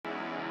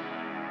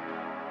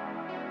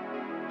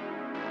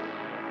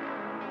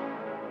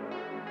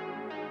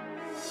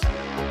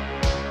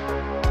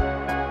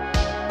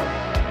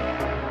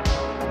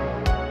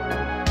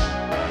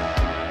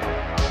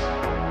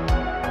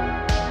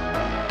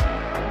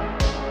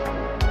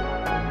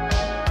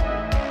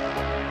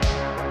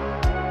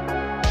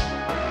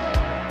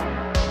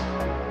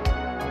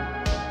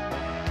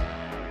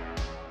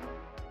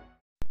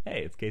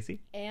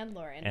Casey. And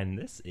Lauren. And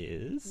this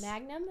is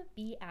Magnum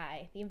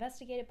BI, the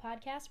investigative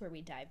podcast where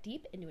we dive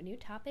deep into a new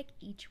topic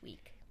each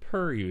week.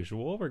 Per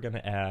usual, we're going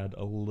to add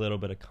a little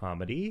bit of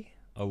comedy,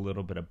 a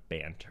little bit of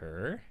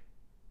banter,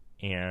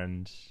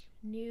 and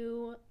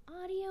new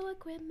audio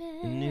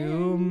equipment.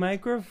 New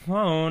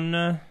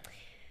microphone.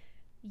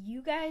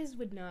 You guys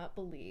would not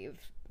believe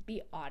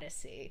the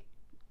odyssey.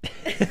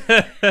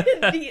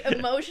 The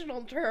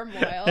emotional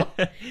turmoil,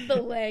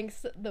 the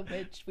lengths the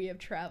which we have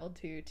traveled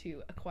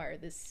to acquire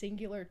this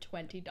singular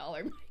 $20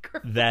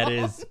 microphone. That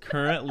is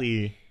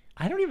currently,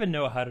 I don't even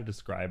know how to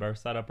describe our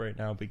setup right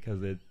now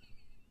because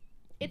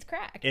it's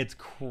cracked. It's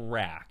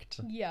cracked.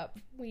 Yep.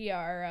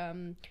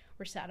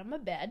 We're sat on my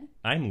bed.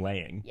 I'm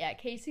laying. Yeah,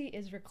 Casey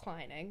is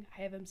reclining.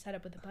 I have him set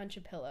up with a bunch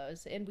of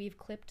pillows, and we've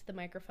clipped the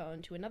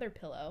microphone to another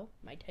pillow,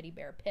 my teddy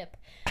bear Pip,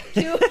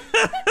 to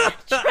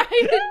try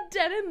to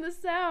deaden the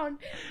sound,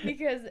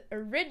 because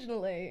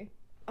originally,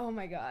 oh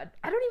my god,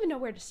 I don't even know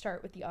where to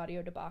start with the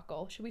audio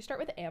debacle. Should we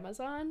start with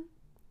Amazon?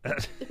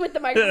 With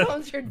the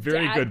microphones your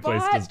Very dad good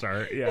place bought? to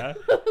start, yeah.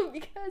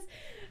 Because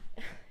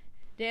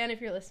Dan,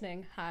 if you're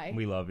listening, hi.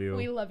 We love you.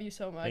 We love you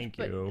so much. Thank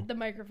but you. The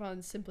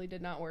microphones simply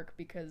did not work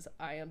because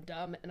I am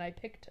dumb and I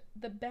picked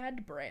the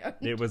bad brand.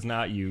 It was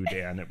not you,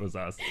 Dan. It was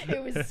us.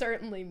 It was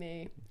certainly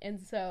me. And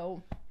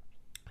so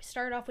we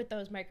started off with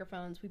those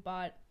microphones. We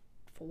bought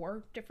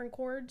 4 different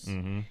cords,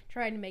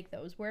 trying to make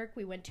those work.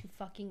 We went to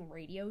fucking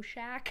Radio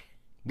Shack.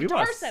 We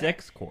bought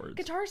 6 cords.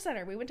 Guitar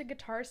Center. We went to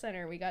Guitar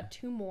Center. We got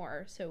 2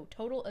 more. So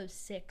total of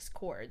 6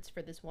 cords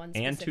for this one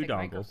specific and 2 dongles.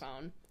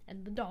 microphone.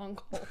 And the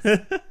dongles.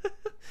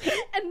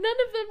 And none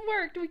of them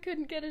worked. We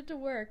couldn't get it to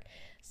work.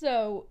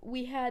 So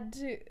we had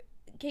to...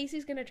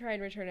 Casey's going to try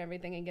and return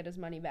everything and get his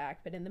money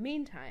back. But in the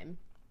meantime,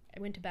 I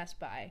went to Best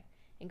Buy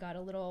and got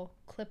a little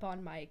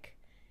clip-on mic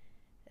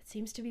that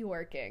seems to be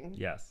working.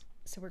 Yes.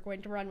 So we're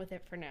going to run with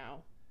it for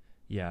now.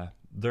 Yeah.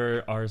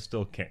 There are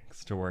still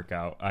kinks to work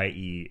out,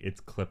 i.e. it's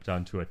clipped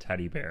onto a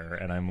teddy bear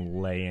and I'm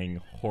laying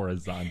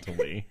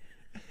horizontally.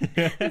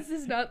 This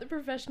is not the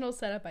professional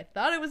setup I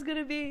thought it was going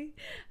to be.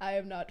 I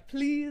am not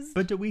pleased.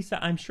 But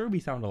I'm sure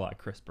we sound a lot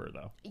crisper,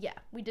 though. Yeah,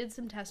 we did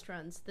some test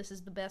runs. This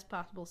is the best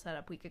possible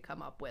setup we could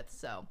come up with.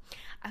 So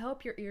I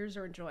hope your ears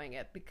are enjoying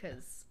it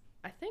because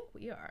I think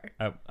we are.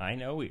 I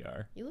know we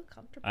are. You look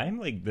comfortable. I'm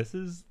like, this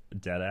is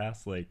dead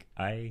ass. Like,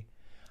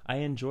 I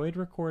enjoyed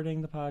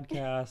recording the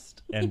podcast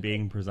and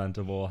being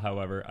presentable.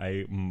 However,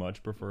 I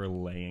much prefer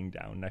laying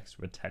down next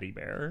to a teddy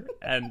bear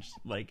and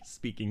like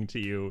speaking to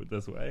you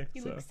this way.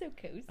 You look so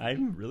cozy.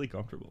 I'm really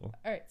comfortable.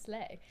 All right,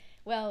 slay.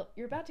 Well,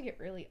 you're about to get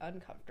really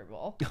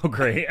uncomfortable. Oh,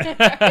 great.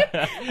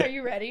 Are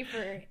you ready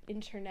for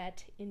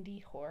internet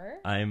indie horror?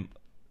 I'm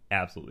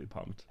absolutely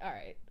pumped. All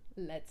right,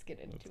 let's get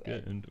into it. Let's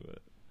get into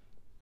it.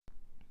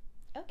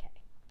 Okay.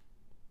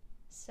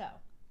 So,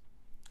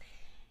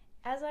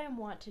 as I am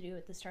wont to do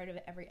at the start of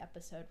every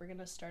episode, we're going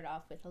to start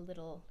off with a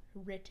little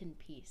written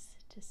piece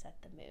to set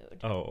the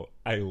mood. Oh,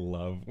 I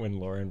love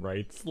when Lauren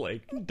writes,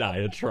 like,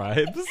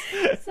 diatribes.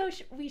 So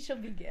we shall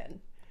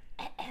begin.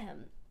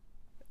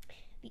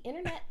 The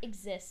internet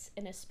exists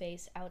in a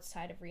space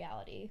outside of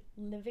reality,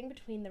 living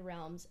between the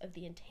realms of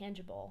the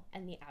intangible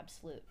and the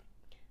absolute.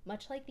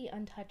 Much like the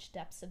untouched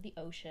depths of the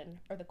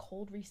ocean or the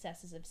cold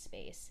recesses of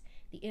space,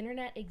 the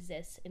internet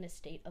exists in a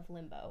state of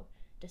limbo,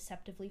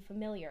 deceptively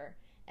familiar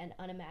and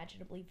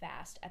unimaginably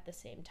vast at the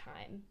same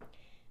time.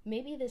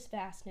 Maybe this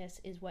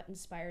vastness is what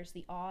inspires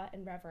the awe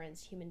and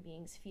reverence human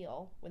beings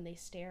feel when they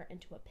stare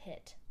into a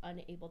pit,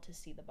 unable to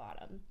see the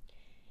bottom.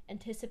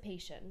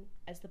 Anticipation,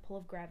 as the pull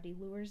of gravity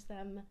lures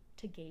them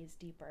to gaze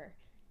deeper,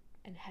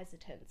 and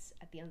hesitance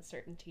at the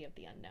uncertainty of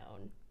the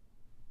unknown.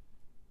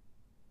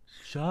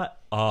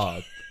 Shut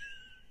up.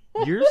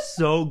 You're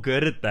so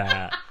good at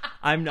that.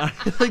 I'm not,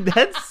 like,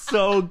 that's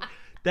so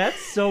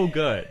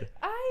good.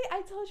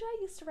 I told you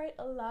I used to write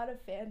a lot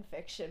of fan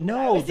fiction.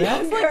 No,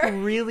 that's like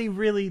really,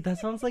 really. That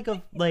sounds like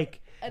a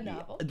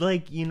novel.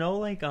 Like, you know,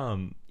 like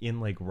in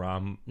like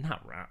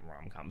not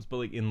rom-coms, but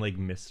like in like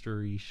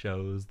mystery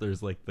shows,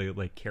 there's like the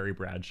like Carrie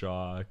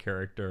Bradshaw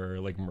character,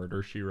 like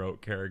Murder She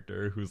Wrote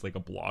character who's like a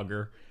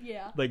blogger.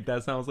 Yeah. Like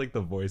that sounds like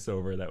the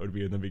voiceover that would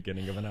be in the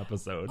beginning of an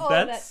episode. Oh,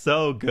 that's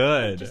so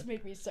good. It just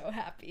made me so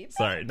happy.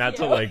 Sorry, not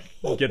to like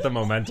get the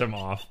momentum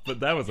off, but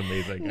that was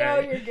amazing. No,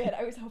 right? You're good.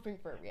 I was hoping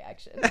for a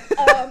reaction.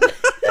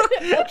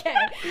 Okay.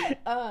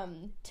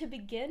 To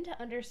begin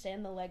to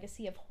understand the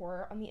legacy of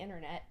horror on the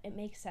internet, it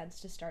makes sense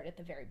to start at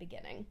the very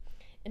beginning.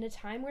 In a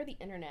time where the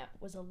internet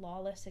was a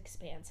lawless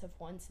expanse of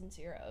ones and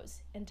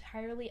zeros,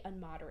 entirely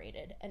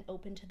unmoderated and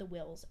open to the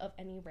wills of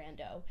any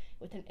rando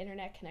with an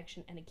internet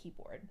connection and a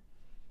keyboard.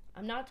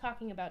 I'm not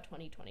talking about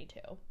 2022.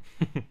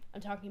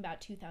 I'm talking about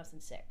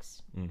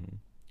 2006. Mm-hmm.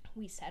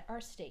 We set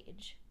our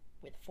stage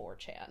with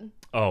 4chan.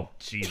 Oh,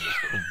 Jesus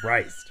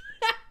Christ.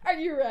 Are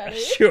you ready?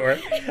 Sure.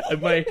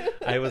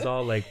 I was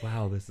all like,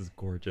 wow, this is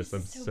gorgeous.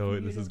 This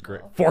is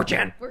great.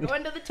 4chan! We're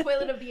going to the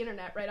toilet of the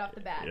internet right off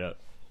the bat. Yep.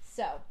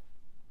 So,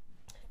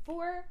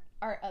 for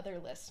our other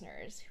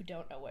listeners who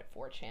don't know what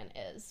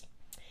 4chan is,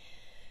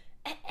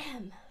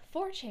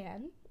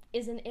 4chan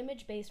is an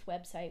image-based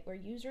website where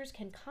users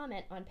can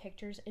comment on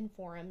pictures in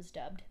forums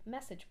dubbed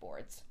message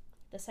boards.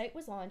 The site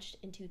was launched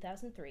in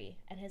 2003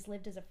 and has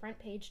lived as a front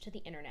page to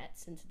the internet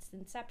since its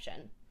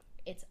inception.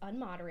 Its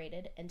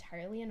unmoderated,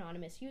 entirely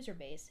anonymous user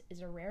base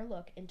is a rare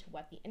look into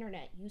what the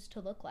internet used to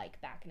look like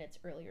back in its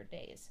earlier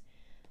days.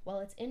 While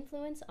its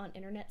influence on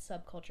internet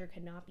subculture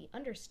cannot be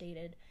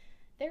understated,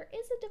 there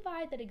is a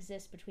divide that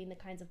exists between the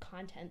kinds of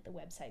content the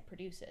website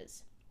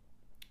produces.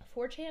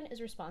 4chan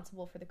is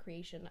responsible for the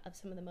creation of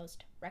some of the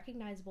most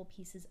recognizable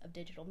pieces of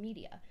digital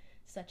media,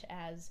 such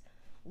as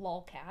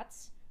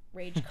lolcats,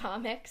 Rage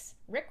Comics,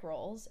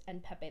 Rickrolls,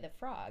 and Pepe the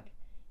Frog.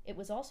 It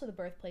was also the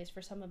birthplace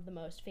for some of the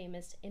most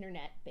famous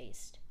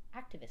internet-based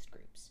activist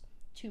groups,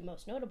 two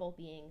most notable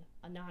being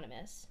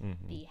Anonymous,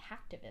 the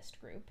hacktivist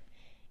group,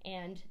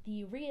 and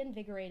the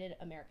reinvigorated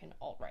American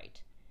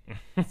alt-right.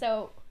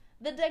 So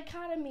the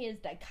dichotomy is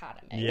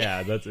dichotoming.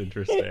 Yeah, that's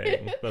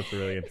interesting. That's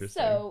really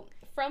interesting. So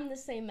from the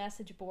same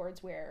message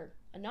boards where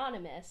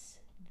Anonymous,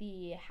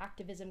 the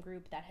hacktivism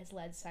group that has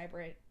led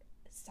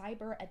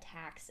cyber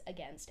attacks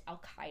against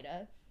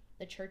Al-Qaeda,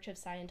 the Church of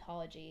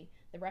Scientology,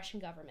 the Russian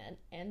government,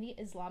 and the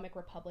Islamic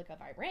Republic of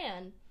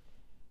Iran,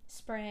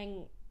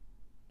 sprang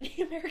the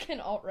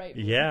American alt-right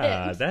movement.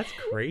 Yeah, that's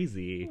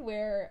crazy.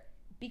 Where,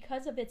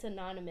 because of its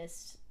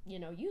anonymous,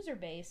 user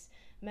base,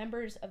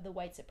 members of the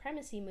white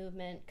supremacy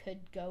movement could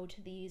go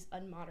to these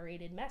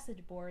unmoderated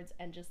message boards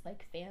and just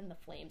fan the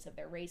flames of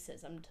their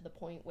racism, to the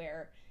point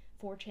where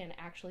 4chan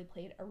actually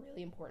played a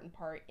really important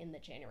part in the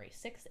January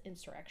 6th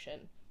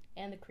insurrection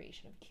and the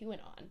creation of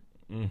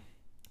QAnon.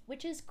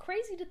 Which is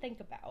crazy to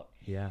think about.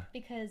 Yeah.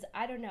 Because,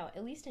 I don't know,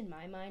 at least in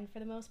my mind, for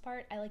the most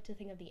part, I like to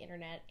think of the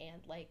internet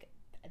and,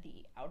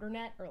 the outer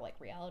net, or,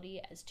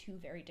 reality, as two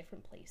very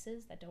different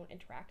places that don't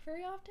interact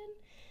very often.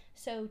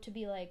 So to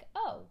be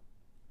oh,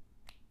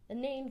 the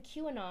name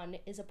QAnon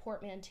is a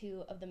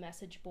portmanteau of the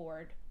message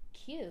board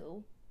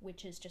Q,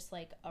 which is just,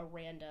 a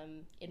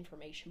random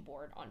information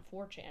board on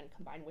 4chan,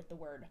 combined with the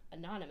word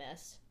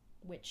anonymous,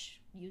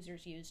 which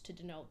users use to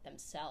denote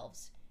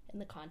themselves in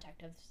the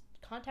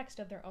context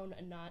of their own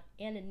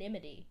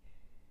anonymity.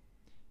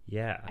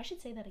 Yeah. I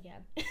should say that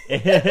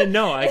again.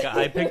 No,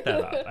 I picked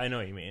that up. I know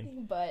what you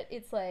mean. But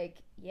it's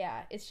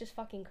it's just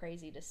fucking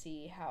crazy to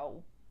see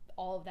how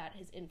all of that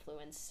has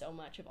influenced so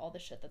much of all the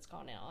shit that's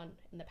gone on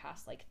in the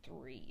past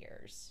 3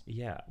 years.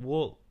 Yeah.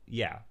 Well,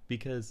 yeah,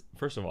 because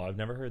first of all, I've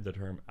never heard the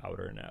term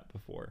outer net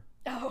before.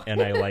 Oh.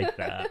 And I like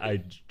that.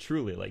 I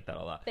truly like that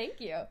a lot.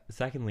 Thank you.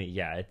 Secondly,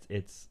 yeah,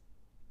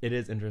 it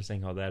is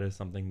interesting how that is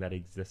something that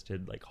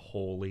existed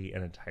wholly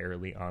and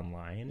entirely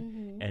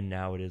online, and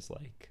now it is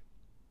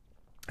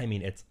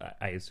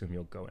I assume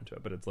you'll go into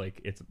it, but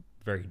it's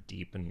very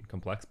deep and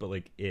complex, but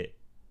it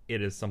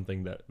is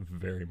something that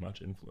very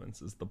much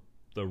influences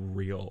the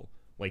real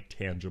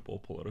tangible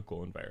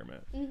political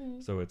environment.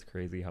 So it's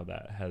crazy how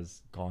that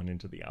has gone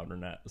into the outer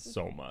net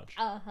so much.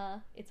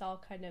 It's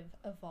all kind of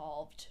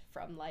evolved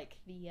from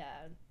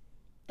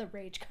the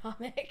Rage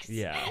Comics,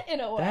 in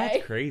a way.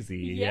 That's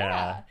crazy.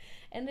 Yeah.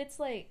 And it's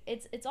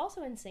it's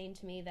also insane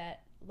to me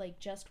that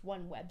just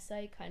one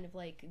website, kind of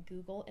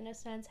Google in a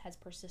sense, has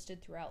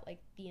persisted throughout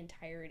the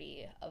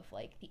entirety of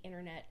the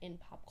internet in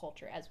pop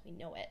culture as we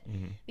know it.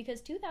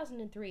 Because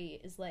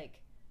 2003 is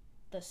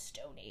the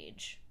Stone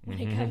Age when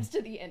it comes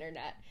to the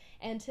internet,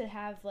 and to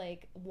have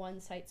one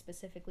site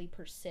specifically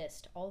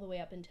persist all the way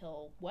up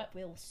until what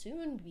will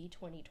soon be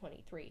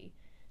 2023.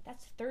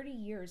 That's 30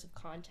 years of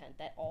content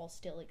that all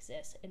still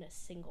exists in a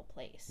single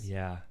place.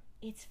 Yeah.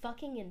 It's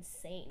fucking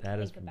insane. That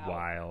is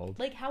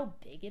wild. How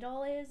big it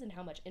all is and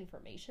how much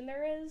information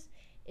there is.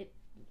 It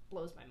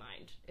blows my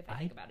mind if I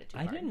think about it too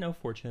hard. I didn't know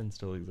 4chan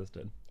still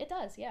existed. It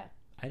does, yeah.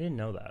 I didn't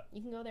know that.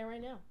 You can go there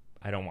right now.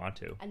 I don't want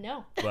to. I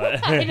know.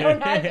 But I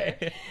don't either.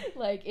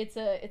 It's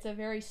a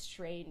very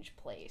strange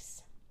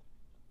place.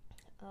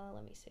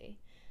 Let me see.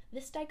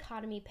 This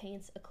dichotomy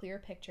paints a clear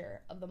picture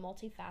of the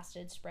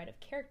multifaceted spread of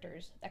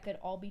characters that could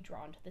all be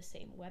drawn to the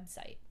same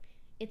website.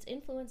 Its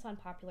influence on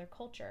popular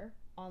culture,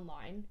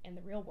 online, and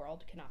the real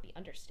world cannot be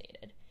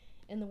understated.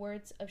 In the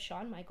words of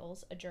Shawn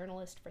Michaels, a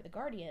journalist for The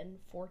Guardian,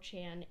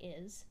 4chan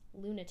is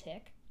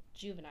lunatic,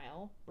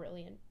 juvenile,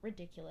 brilliant,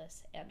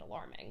 ridiculous, and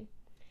alarming.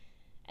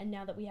 And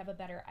now that we have a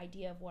better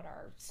idea of what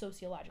our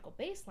sociological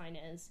baseline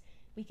is,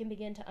 we can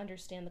begin to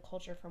understand the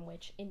culture from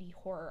which indie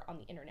horror on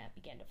the internet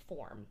began to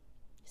form.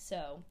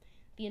 So,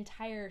 the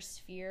entire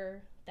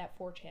sphere that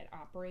 4chan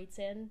operates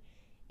in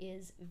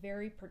is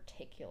very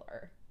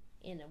particular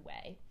in a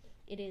way.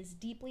 It is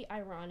deeply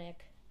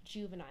ironic,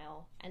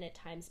 juvenile, and at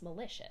times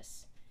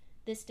malicious.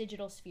 This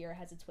digital sphere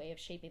has its way of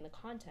shaping the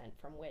content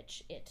from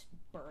which it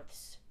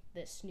births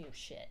this new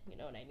shit, you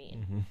know what I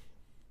mean?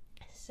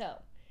 So,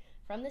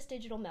 from this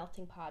digital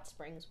melting pot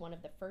springs one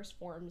of the first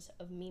forms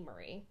of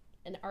memery,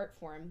 an art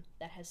form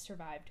that has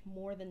survived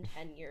more than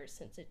 10 years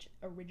since its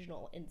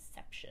original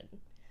inception.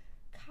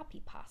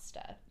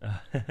 Copypasta.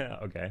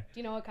 Okay. Do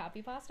you know what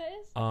copypasta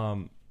is?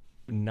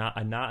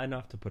 Not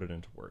enough to put it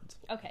into words.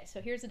 Okay,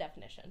 so here's a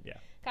definition. Yeah.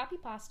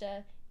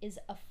 Copypasta is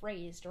a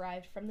phrase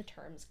derived from the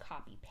terms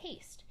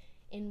copy-paste.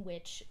 in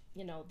which,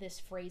 this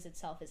phrase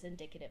itself is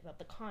indicative of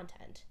the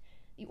content.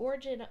 The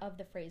origin of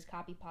the phrase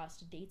copy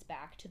pasta dates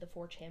back to the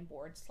 4chan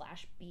board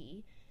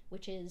 /B,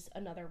 which is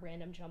another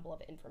random jumble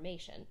of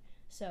information.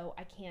 So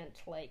I can't,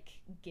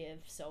 give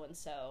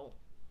so-and-so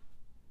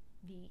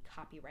the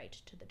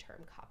copyright to the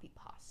term copy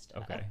pasta.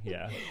 Okay,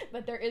 yeah.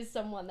 But there is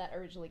someone that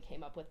originally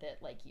came up with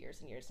it,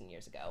 years and years and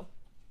years ago.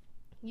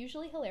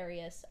 Usually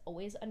hilarious,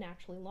 always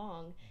unnaturally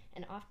long,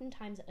 and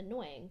oftentimes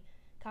annoying,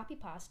 copy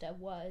pasta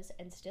was,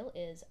 and still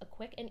is, a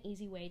quick and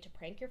easy way to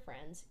prank your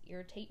friends,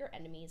 irritate your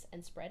enemies,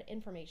 and spread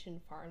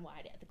information far and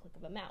wide at the click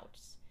of a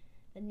mouse.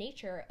 The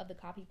nature of the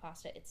copy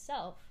pasta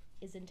itself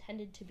is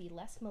intended to be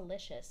less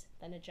malicious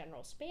than a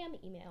general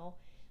spam email,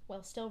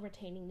 while still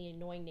retaining the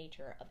annoying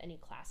nature of any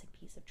classic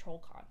piece of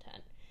troll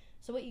content.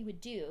 So what you would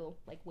do,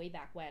 way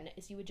back when,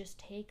 is you would just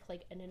take,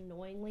 an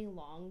annoyingly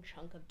long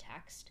chunk of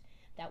text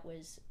that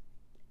was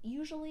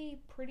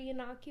usually pretty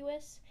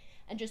innocuous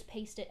and just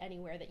paste it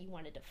anywhere that you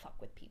wanted to fuck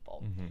with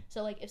people. Mm-hmm.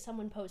 So, if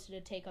someone posted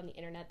a take on the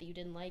internet that you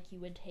didn't like, you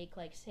would take,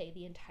 say,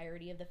 the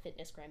entirety of the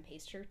FitnessGram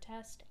pacer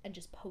test and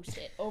just post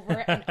it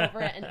over and over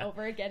and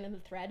over again in the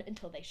thread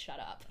until they shut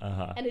up.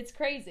 Uh-huh. And it's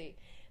crazy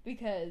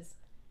because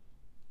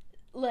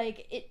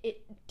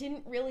it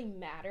didn't really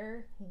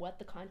matter what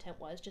the content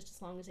was, just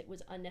as long as it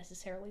was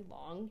unnecessarily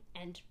long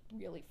and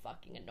really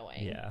fucking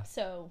annoying. Yeah.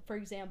 So, for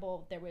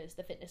example, there was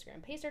the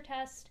FitnessGram pacer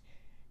test,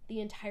 the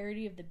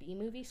entirety of the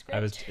B-movie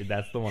script.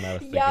 That's the one I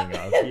was thinking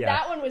of. Yeah.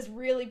 That one was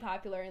really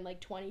popular in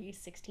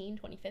 2016,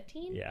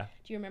 2015. Yeah.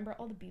 Do you remember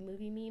all the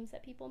B-movie memes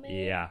that people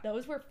made? Yeah.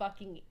 Those were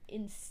fucking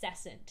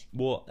incessant.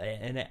 Well,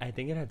 and I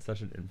think it had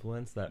such an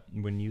influence that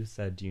when you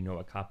said, do you know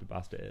what copy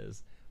pasta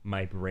is?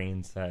 My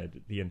brain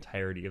said the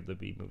entirety of the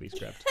B-movie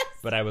script. Yes.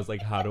 But I was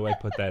like, how do I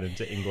put that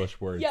into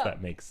English words Yep.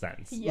 that make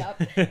sense?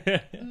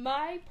 Yep.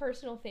 My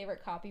personal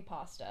favorite copy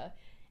pasta,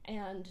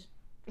 and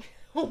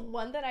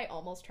one that I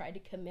almost tried to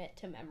commit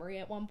to memory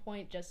at one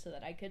point just so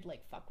that I could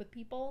fuck with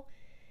people,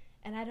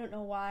 and I don't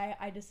know why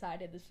I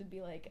decided this would be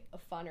a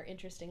fun or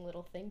interesting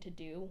little thing to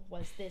do,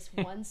 was this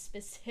one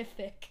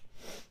specific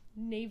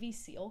Navy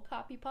SEAL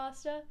copy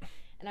pasta,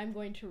 and I'm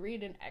going to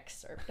read an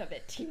excerpt of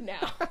it to you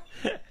now.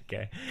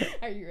 Okay.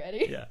 Are you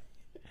ready? Yeah.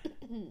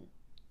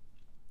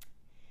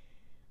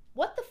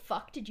 What the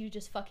fuck did you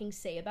just fucking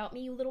say about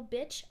me, you little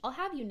bitch? I'll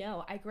have you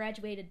know, I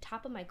graduated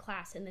top of my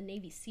class in the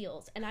Navy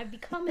SEALs, and I've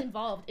become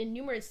involved in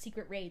numerous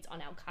secret raids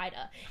on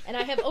Al-Qaeda, and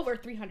I have over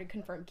 300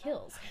 confirmed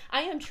kills.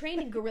 I am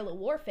trained in guerrilla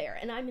warfare,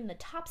 and I'm in the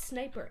top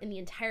sniper in the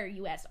entire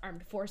U.S.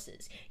 Armed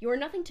Forces. You are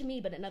nothing to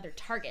me but another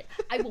target.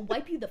 I will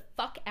wipe you the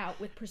fuck out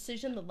with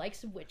precision the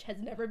likes of which has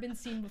never been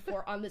seen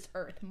before on this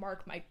earth.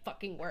 Mark my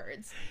fucking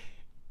words.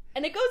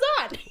 And it goes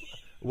on.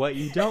 What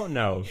you don't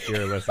know,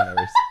 dear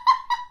listeners,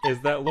 is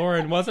that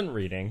Lauren wasn't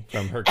reading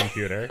from her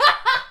computer.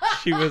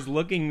 She was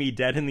looking me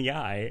dead in the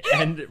eye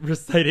and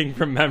reciting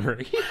from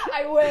memory.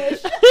 I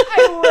wish.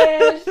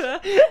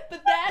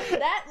 But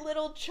that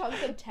little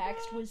chunk of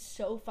text was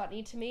so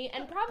funny to me,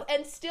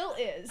 and still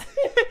is.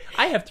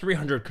 I have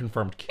 300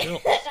 confirmed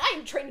kills. I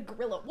am trained in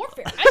guerrilla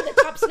warfare. I'm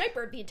the top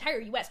sniper of the entire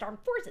U.S. Armed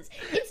Forces.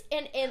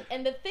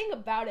 And the thing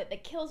about it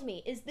that kills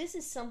me is this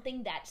is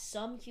something that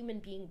some human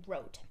being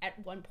wrote at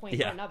one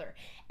point or another,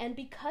 and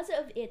because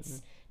of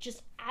its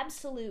just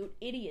absolute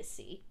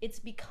idiocy, it's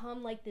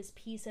become this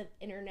piece of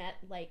internet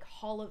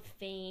Hall of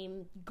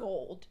Fame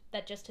gold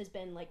that just has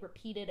been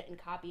repeated and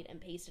copied and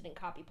pasted and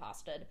copy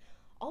pasted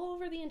all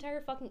over the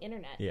entire fucking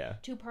internet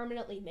to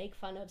permanently make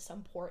fun of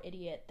some poor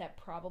idiot that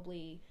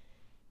probably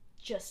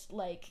just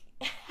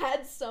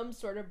had some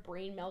sort of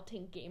brain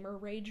melting gamer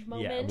rage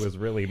moment. Yeah, was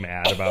really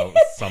mad about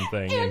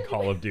something in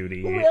Call of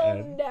Duty.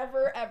 Will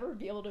never ever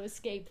be able to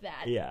escape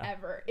that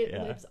ever. It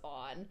lives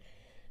on.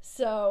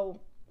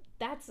 So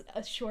that's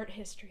a short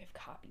history of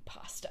copy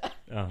pasta.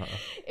 Uh-huh.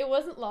 It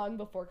wasn't long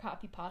before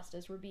copy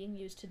pastas were being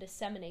used to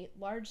disseminate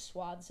large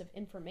swaths of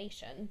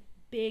information,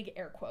 big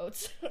air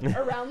quotes,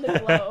 around the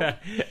globe.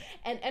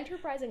 And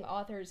enterprising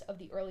authors of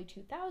the early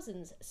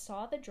 2000s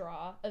saw the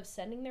draw of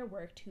sending their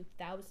work to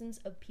thousands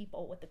of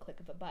people with the click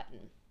of a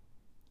button.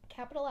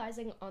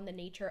 Capitalizing on the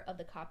nature of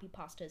the copy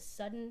pasta's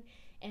sudden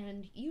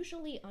and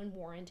usually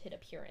unwarranted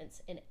appearance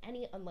in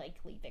any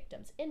unlikely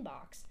victim's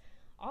inbox,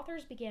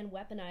 authors began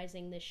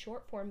weaponizing this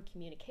short-form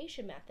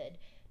communication method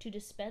to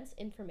dispense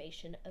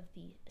information of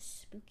the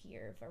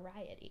spookier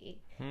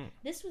variety.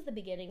 This was the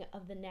beginning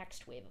of the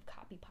next wave of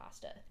copy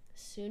pasta,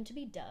 soon to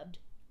be dubbed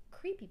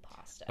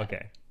creepypasta.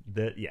 Okay.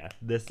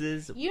 This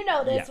is... You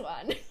know this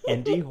one.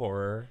 Indie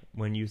horror,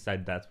 when you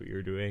said that's what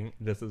you're doing,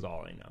 this is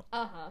all I know.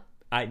 Uh-huh.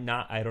 I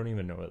don't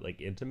even know it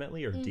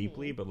intimately or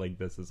deeply, but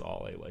this is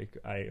all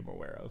I am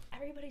aware of.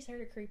 Everybody's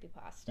heard of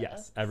creepypasta.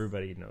 Yes,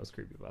 everybody knows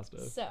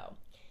creepypasta. So,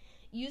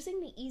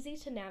 using the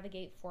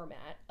easy-to-navigate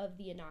format of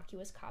the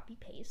innocuous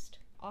copy-paste,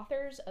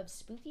 authors of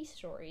spooky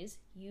stories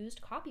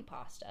used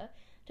copypasta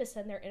to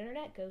send their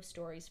internet ghost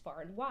stories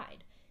far and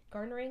wide,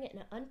 garnering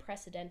an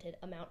unprecedented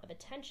amount of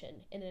attention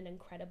in an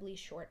incredibly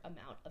short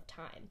amount of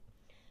time.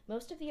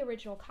 Most of the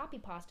original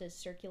copypastas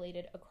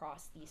circulated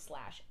across the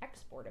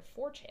 /export of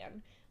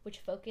 4chan, which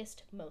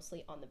focused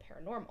mostly on the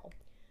paranormal.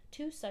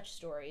 Two such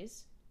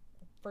stories,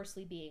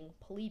 firstly being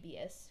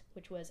Polybius,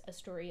 which was a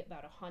story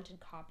about a haunted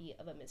copy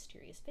of a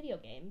mysterious video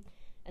game,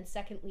 and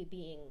secondly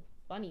being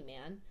Bunny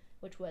Man,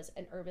 which was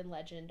an urban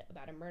legend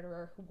about a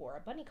murderer who wore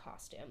a bunny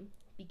costume,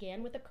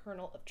 began with a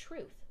kernel of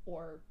truth,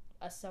 or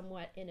a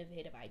somewhat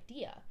innovative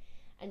idea,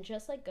 and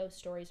just like ghost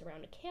stories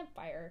around a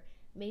campfire,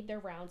 made their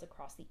rounds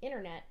across the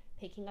internet,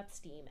 picking up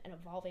steam and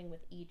evolving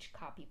with each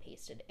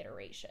copy-pasted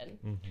iteration.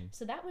 Mm-hmm.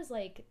 So that was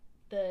like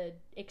the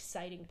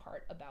exciting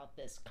part about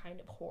this kind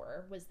of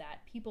horror, was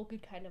that people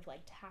could kind of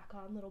like tack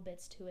on little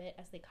bits to it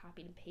as they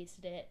copied and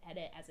pasted it,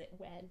 edit as it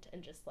went,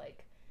 and just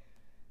like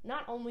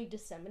not only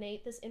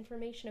disseminate this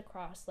information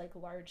across like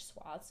large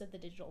swaths of the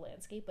digital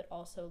landscape, but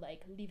also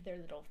like leave their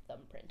little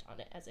thumbprint on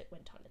it as it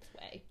went on its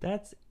way.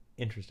 That's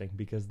interesting,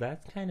 because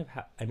that's kind of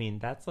how, I mean,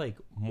 that's like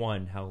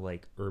how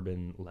like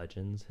urban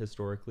legends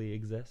historically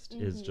exist,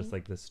 is just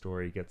like the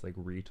story gets like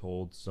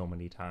retold so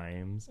many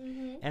times.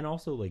 And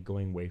also like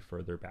going way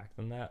further back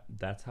than that,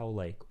 that's how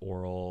like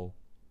oral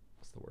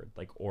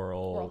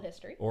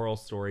history, oral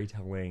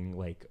storytelling,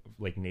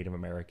 like Native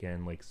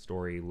American like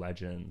story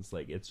legends,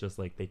 like it's just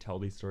like they tell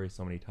these stories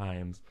so many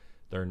times,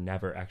 they're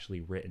never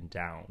actually written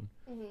down.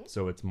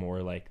 So it's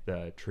more like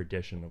the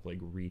tradition of like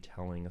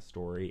retelling a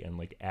story and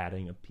like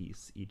adding a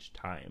piece each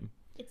time.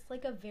 It's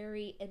like a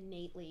very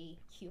innately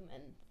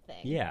human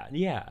thing.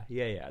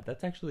 Yeah.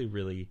 That's actually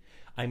really,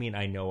 I mean,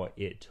 I know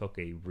it took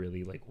a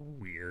really like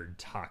weird,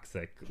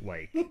 toxic,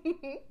 like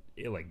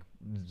like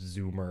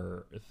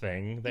Zoomer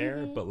thing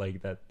there, but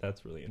like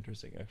that's really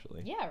interesting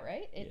actually. Yeah,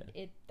 right?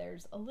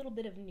 There's a little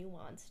bit of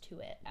nuance to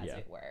it, as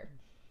it were.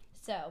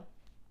 So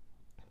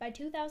by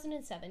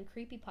 2007,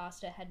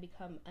 creepypasta had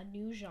become a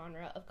new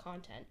genre of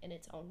content in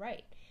its own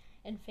right,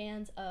 and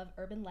fans of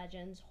urban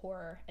legends,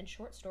 horror, and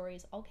short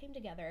stories all came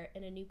together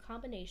in a new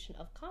combination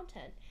of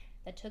content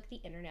that took the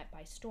internet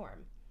by storm.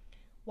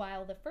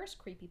 While the first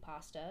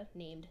creepypasta,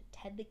 named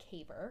Ted the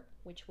Caver,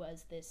 which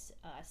was this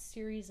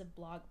series of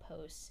blog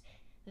posts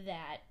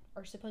that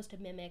are supposed to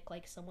mimic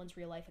like someone's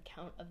real life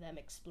account of them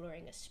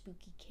exploring a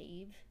spooky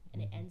cave,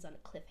 and it ends on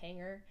a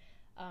cliffhanger.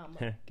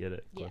 Get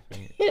it?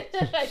 Cliffhanger.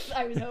 Yeah.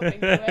 I was hoping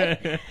for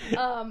it.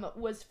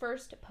 Was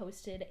first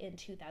posted in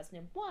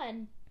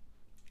 2001.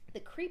 The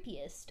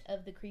creepiest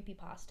of the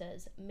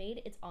creepypastas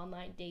made its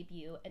online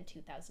debut in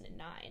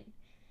 2009.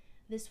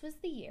 This was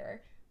the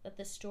year that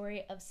the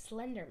story of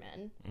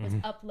Slenderman was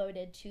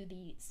uploaded to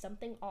the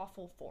Something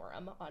Awful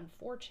forum on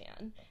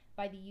 4chan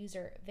by the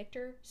user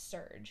Victor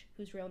Surge,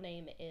 whose real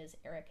name is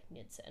Eric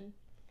Knudsen.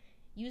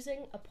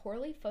 Using a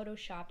poorly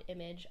photoshopped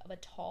image of a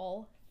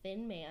tall,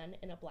 thin man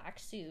in a black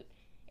suit,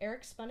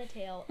 Eric spun a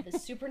tale of a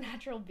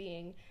supernatural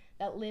being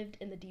that lived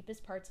in the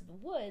deepest parts of the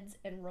woods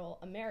in rural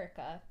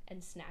America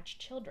and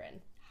snatched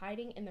children,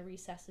 hiding in the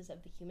recesses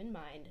of the human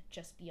mind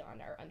just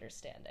beyond our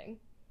understanding.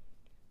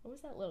 What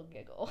was that little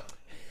giggle?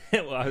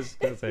 Well, I was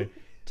going to say,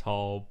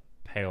 tall,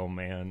 pale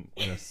man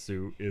in a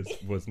suit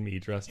was me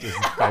dressed as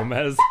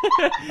Gomez.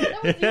 That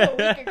was you a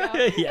week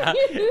ago. Yeah.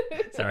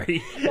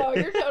 Sorry. No,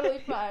 you're totally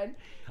fine.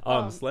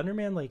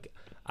 Slenderman, like,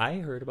 I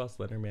heard about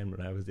Slenderman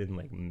when I was in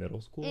like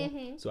middle school,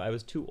 so I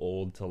was too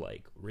old to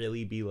like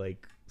really be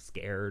like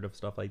scared of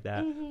stuff like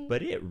that,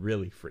 but it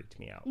really freaked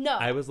me out. No.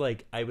 I was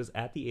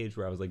at the age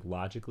where I was like,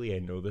 logically I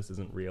know this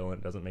isn't real and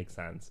it doesn't make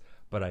sense,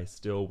 but I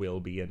still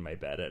will be in my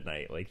bed at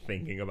night like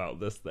thinking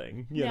about this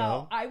thing, you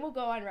know? I will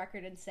go on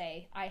record and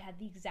say I had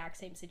the exact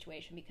same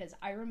situation, because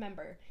I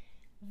remember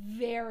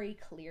very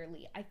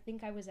clearly, I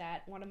think I was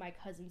at one of my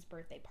cousin's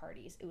birthday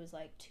parties. It was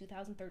like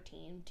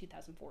 2013,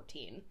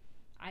 2014.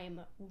 I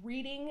am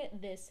reading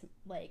this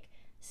like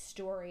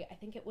story. I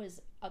think it was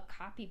a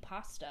copy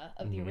pasta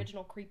of the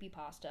original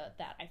creepypasta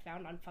that I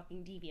found on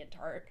fucking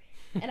DeviantArt,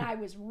 and I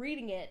was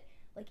reading it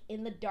like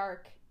in the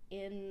dark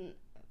in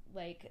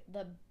like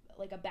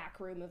a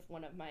back room of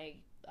one of my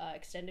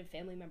extended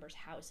family members'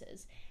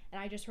 houses, and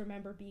I just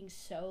remember being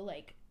so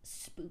like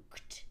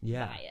spooked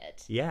by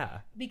it.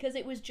 Yeah, because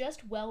it was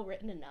just well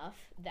written enough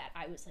that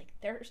I was like,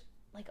 there's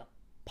like a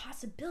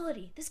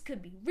possibility this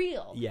could be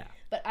real. Yeah.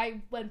 But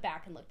I went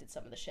back and looked at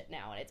some of the shit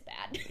now, and it's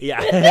bad.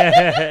 Yeah.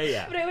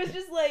 Yeah. But it was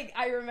just like,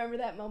 I remember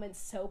that moment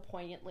so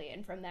poignantly,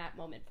 and from that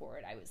moment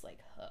forward I was like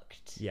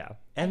hooked. Yeah.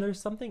 And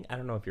there's something, I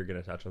don't know if you're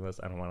gonna touch on this,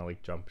 I don't want to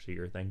like jump to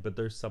your thing, but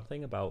there's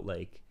something about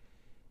like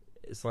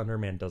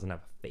Slenderman doesn't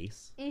have a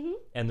face,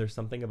 and there's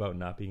something about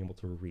not being able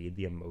to read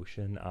the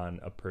emotion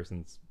on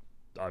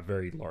a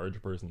very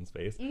large person's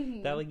face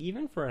that like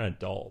even for an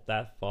adult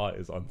that thought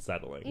is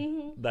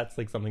unsettling. That's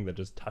like something that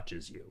just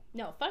touches you.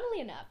 No,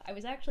 funnily enough, I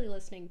was actually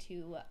listening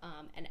to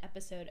an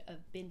episode of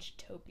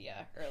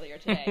Binge-topia earlier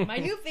today, my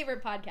new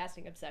favorite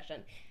podcasting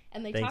obsession,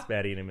 and thanks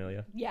Maddie and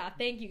Amelia. Yeah,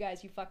 thank you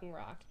guys, you fucking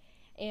rocked.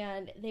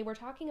 And they were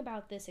talking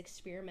about this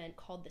experiment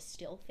called the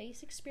still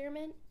face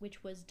experiment,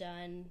 which was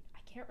done, I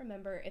can't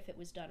remember if it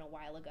was done a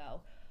while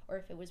ago or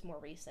if it was more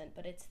recent,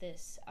 but it's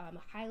this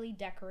highly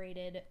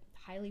decorated,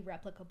 highly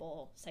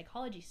replicable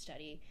psychology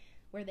study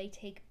where they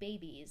take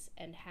babies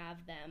and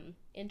have them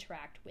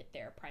interact with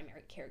their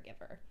primary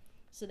caregiver.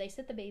 So they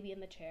sit the baby in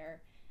the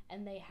chair,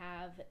 and they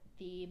have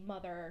the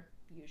mother,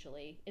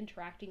 usually,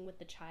 interacting with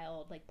the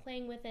child, like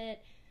playing with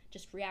it,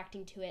 just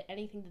reacting to it.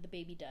 Anything that the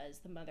baby does,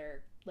 the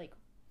mother, like,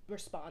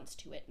 responds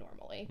to it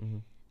normally. Mm-hmm.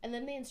 And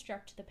then they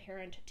instruct the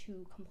parent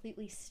to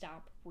completely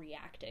stop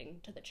reacting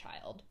to the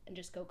child and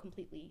just go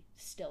completely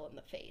still in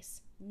the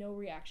face. No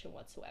reaction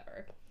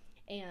whatsoever.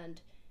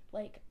 And,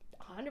 like,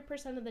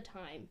 100% of the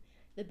time,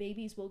 the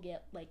babies will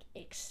get, like,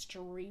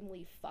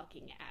 extremely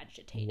fucking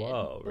agitated.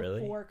 Whoa,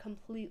 really? Before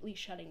completely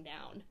shutting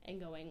down and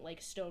going,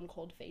 like, stone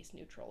cold face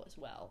neutral as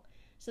well.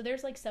 So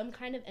there's, like, some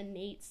kind of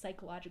innate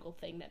psychological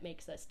thing that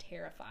makes us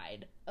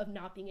terrified of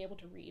not being able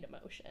to read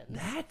emotions.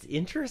 That's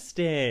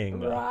interesting.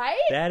 Right?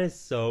 That is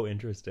so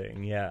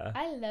interesting, yeah.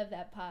 I love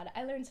that pod.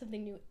 I learn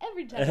something new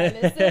every time I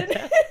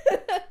listen.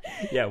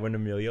 Yeah, when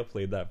Amelia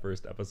played that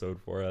first episode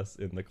for us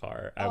in the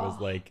car, I was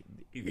like,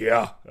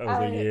 yeah.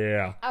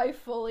 Yeah. I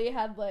fully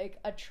had, like,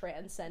 a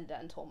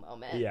transcendental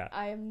moment. Yeah.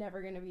 I am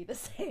never going to be the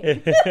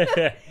same.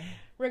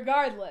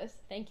 Regardless,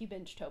 thank you,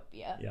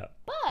 Bingetopia. Yeah.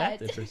 But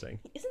That's interesting.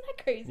 Isn't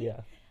that crazy?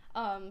 Yeah.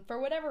 For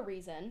whatever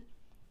reason,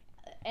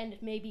 and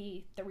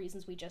maybe the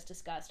reasons we just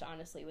discussed,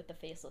 honestly, with the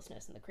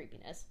facelessness and the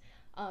creepiness,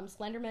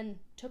 Slenderman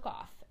took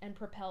off and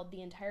propelled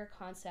the entire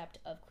concept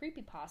of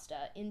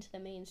creepypasta into the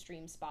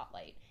mainstream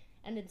spotlight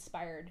and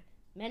inspired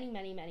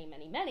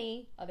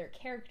many other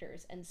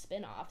characters and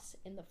spin-offs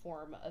in the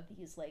form of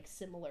these, like,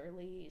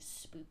 similarly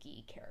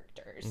spooky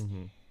characters.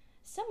 Mm-hmm.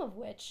 Some of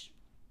which,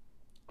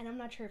 and I'm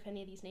not sure if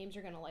any of these names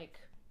are gonna, like,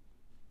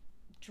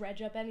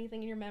 dredge up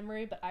anything in your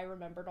memory, but I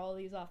remembered all of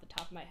these off the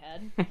top of my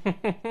head.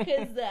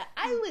 Because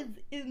I was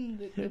in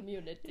the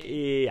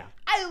community. Yeah.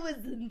 I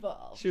was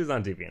involved. She was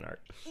on DeviantArt.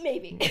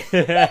 Maybe.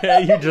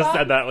 You just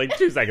said that like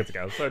 2 seconds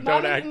ago, so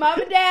don't act. Mom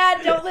and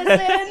Dad, don't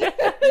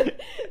listen.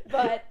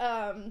 But,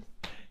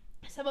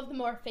 some of the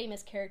more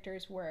famous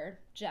characters were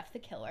Jeff the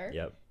Killer,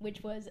 Yep.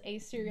 which was a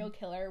serial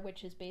killer,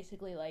 which is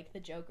basically like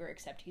the Joker,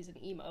 except he's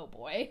an emo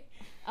boy.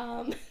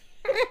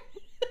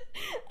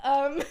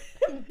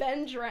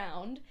 Ben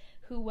Drowned,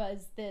 who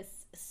was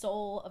this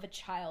soul of a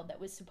child that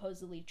was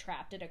supposedly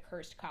trapped in a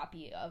cursed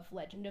copy of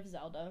Legend of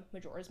Zelda,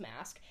 Majora's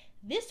Mask.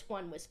 This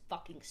one was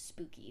fucking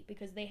spooky,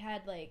 because they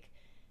had, like,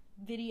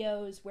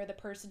 videos where the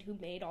person who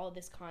made all of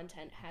this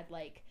content had,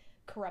 like,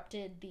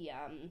 corrupted the,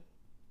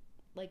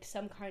 like,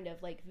 some kind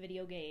of, like,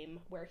 video game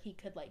where he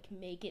could, like,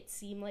 make it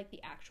seem like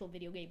the actual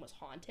video game was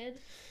haunted.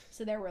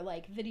 So there were,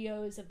 like,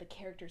 videos of the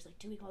characters, like,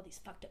 doing all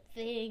these fucked up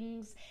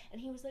things,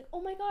 and he was like,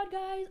 oh my god,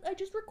 guys, I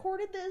just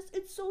recorded this,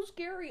 it's so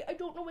scary, I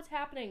don't know what's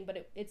happening,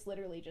 but it's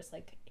literally just,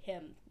 like,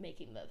 him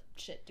making the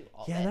shit do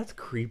all of it. Yeah, that's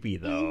creepy,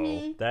 though.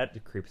 Mm-hmm.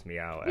 That creeps me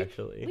out,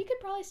 actually. We could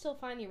probably still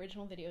find the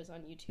original videos on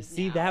YouTube.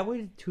 See, now. that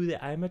would,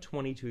 I'm a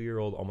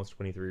 22-year-old, almost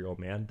 23-year-old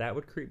man, that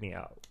would creep me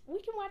out. We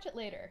can watch it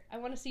later. I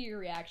want to see your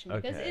reaction,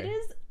 because it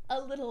is a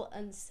little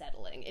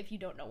unsettling if you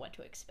don't know what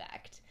to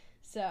expect.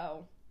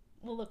 So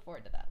we'll look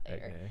forward to that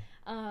later.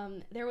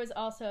 Okay. There was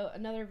also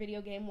another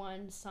video game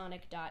one,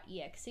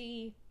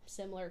 Sonic.exe.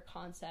 Similar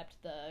concept.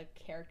 The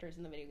characters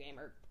in the video game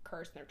are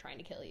cursed and they're trying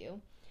to kill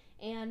you.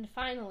 And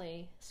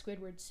finally,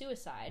 Squidward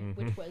Suicide,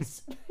 which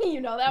was, you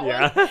know that one?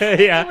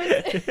 Yeah. What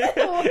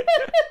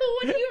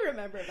do you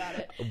remember about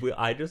it?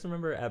 I just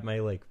remember at my,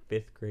 like,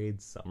 5th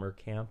grade summer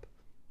camp,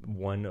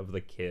 one of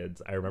the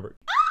kids, I remember,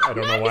 I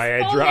don't know why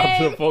I dropped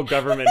the full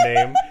government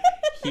name.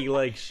 He,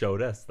 like,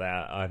 showed us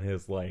that on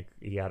his, like,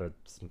 he had a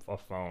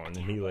phone, and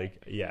he,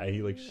 like,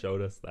 he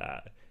showed us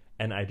that.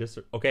 And I just,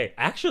 okay,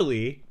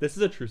 actually, this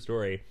is a true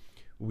story.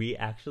 We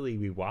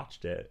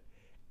watched it,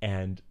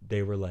 and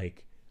they were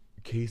like,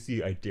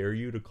 Casey, I dare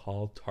you to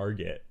call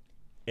Target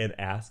and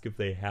ask if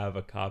they have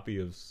a copy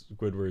of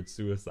Squidward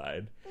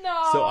Suicide.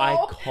 No. So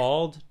I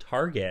called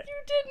Target. You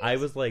didn't. I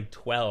was like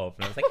 12,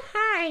 and I was like,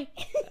 hi.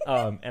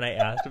 And I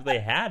asked if they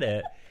had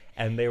it,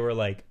 and they were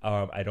like,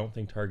 I don't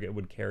think Target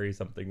would carry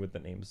something with the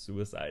name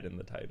Suicide in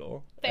the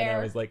title. Fair. And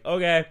I was like,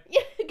 okay.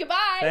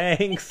 Goodbye.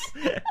 Thanks.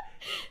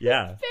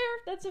 Yeah.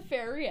 That's a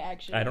fair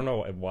reaction. I don't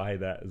know why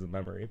that is a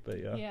memory, but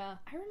yeah. Yeah.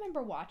 I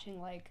remember watching,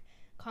 like,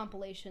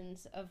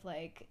 compilations of,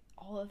 like,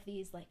 all of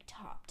these, like,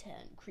 top 10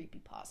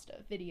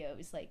 creepypasta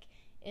videos, like,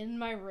 in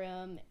my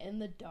room, in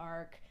the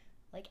dark,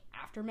 like,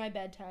 after my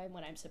bedtime,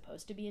 when I'm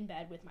supposed to be in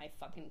bed with my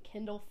fucking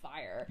Kindle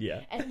Fire.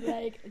 Yeah. And,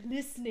 like,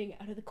 listening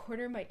out of the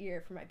corner of my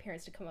ear for my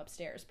parents to come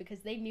upstairs, because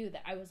they knew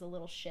that I was a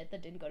little shit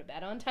that didn't go to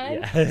bed on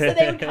time. Yeah. So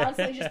they would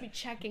constantly just be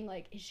checking,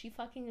 like, is she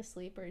fucking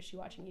asleep or is she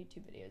watching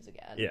YouTube videos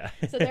again? Yeah.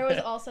 So there was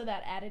also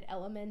that added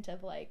element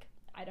of, like,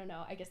 I don't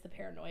know, I guess the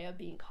paranoia of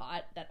being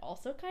caught that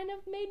also kind of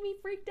made me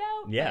freaked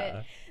out. Yeah.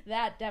 But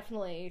that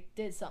definitely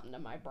did something to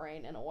my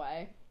brain in a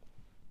way.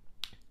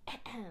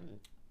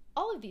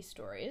 All of these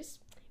stories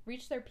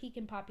reached their peak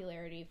in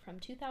popularity from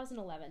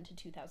 2011 to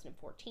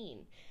 2014.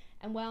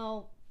 And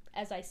while,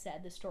 as I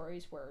said, the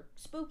stories were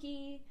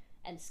spooky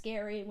and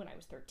scary when I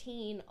was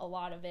 13, a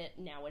lot of it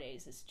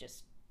nowadays is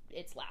just,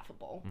 it's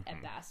laughable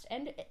at best.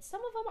 And some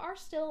of them are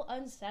still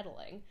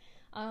unsettling.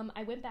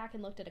 I went back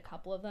and looked at a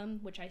couple of them,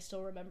 which I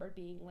still remember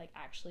being, like,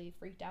 actually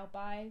freaked out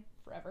by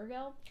forever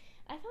ago.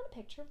 I found a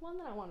picture of one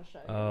that I want to show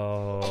you.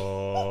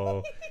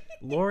 Oh.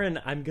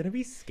 Lauren, I'm going to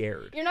be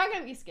scared. You're not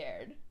going to be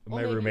scared.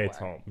 My roommate's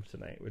home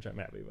tonight, which I'm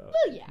happy about.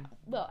 Well, yeah.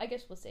 Well, I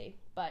guess we'll see.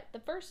 But the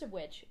first of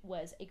which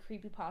was a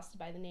creepypasta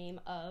by the name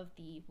of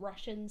the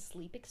Russian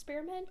Sleep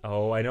Experiment.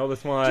 Oh, I know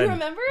this one. Do you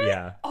remember?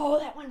 Yeah. Oh,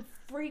 that one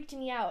freaked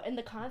me out. And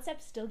the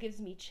concept still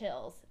gives me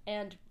chills.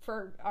 And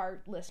for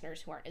our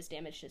listeners who aren't as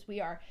damaged as we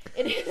are,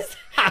 it is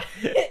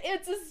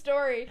it's a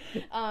story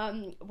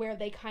where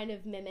they kind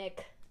of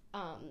mimic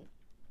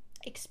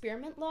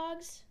experiment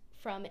logs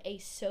from a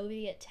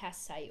Soviet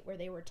test site where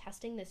they were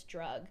testing this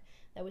drug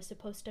that was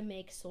supposed to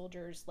make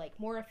soldiers, like,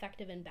 more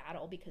effective in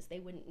battle because they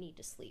wouldn't need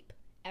to sleep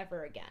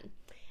ever again.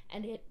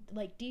 And it,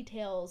 like,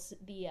 details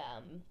the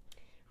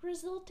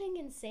resulting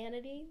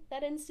insanity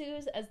that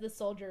ensues as the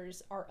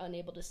soldiers are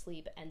unable to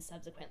sleep and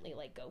subsequently,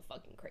 like, go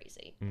fucking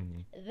crazy.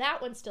 Mm-hmm. That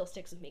one still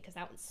sticks with me because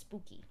that one's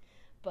spooky.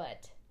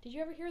 But did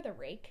you ever hear The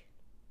Rake?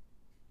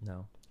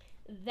 No.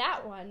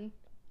 That one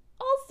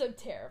also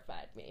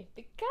terrified me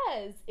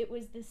because it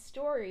was this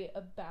story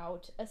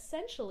about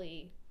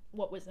essentially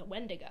what was a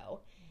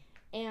Wendigo.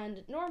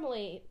 And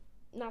normally,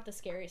 not the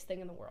scariest thing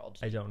in the world.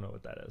 I don't know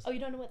what that is. Oh, you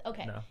don't know what?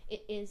 Okay. No.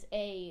 It is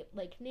a,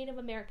 like, Native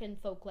American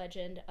folk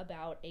legend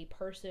about a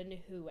person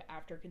who,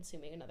 after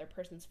consuming another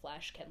person's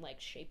flesh, can, like,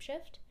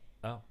 shapeshift.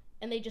 Oh.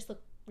 And they just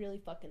look really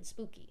fucking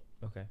spooky.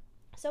 Okay.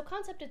 So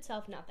concept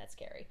itself, not that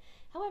scary.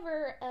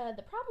 However,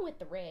 the problem with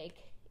The Rake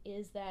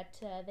is that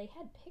they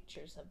had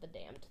pictures of the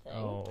damned thing.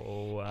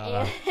 Oh,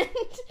 And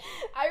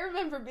I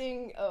remember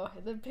being,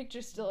 the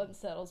picture still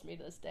unsettles me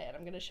to this day, and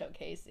I'm going to show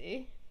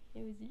Casey.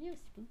 It was real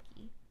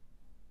spooky.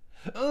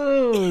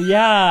 Oh,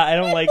 yeah, I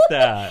don't like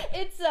that.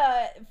 It's,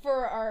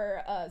 for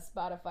our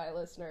Spotify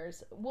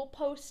listeners, we'll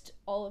post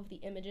all of the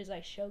images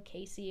I show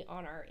Casey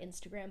on our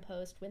Instagram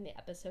post when the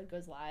episode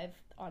goes live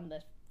on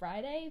the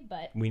Friday,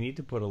 but... We need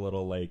to put a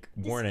little, like,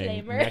 warning.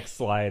 Disclaimer. Next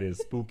slide is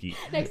spooky.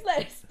 Next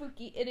slide is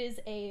spooky. It is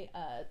a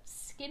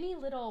skinny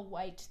little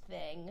white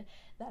thing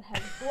that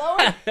has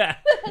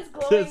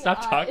glowing Stop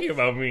eyes. talking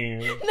about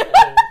me. You're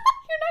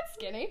not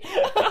skinny.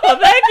 Oh,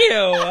 thank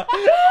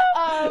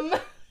you.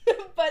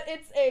 But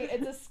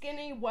it's a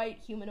skinny white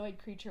humanoid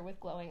creature with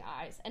glowing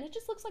eyes, and it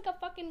just looks like a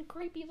fucking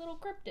creepy little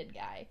cryptid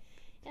guy,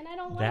 and I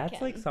don't like him.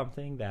 That's like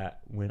something that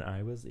when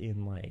I was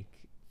in, like,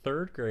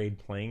 3rd grade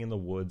playing in the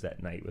woods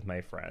at night with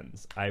my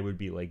friends, I would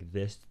be like,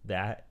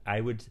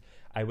 I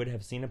would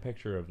have seen a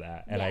picture of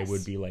that, and Yes. I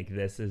would be like,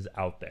 this is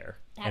out there.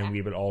 And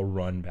we would all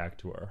run back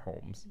to our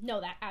homes.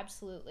 No, that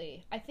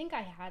absolutely. I think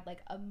I had,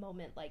 like, a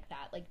moment like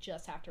that, like,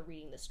 just after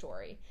reading the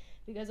story.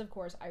 Because, of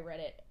course, I read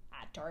it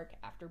at dark,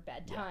 after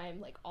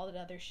bedtime, like, all that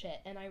other shit.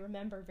 And I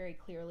remember very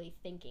clearly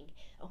thinking,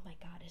 oh my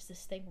god, is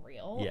this thing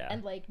real? Yeah.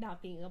 And, like,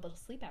 not being able to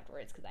sleep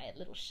afterwards because I had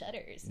little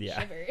shudders and Yeah.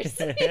 shivers.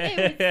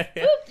 It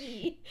was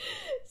spooky.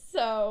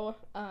 So,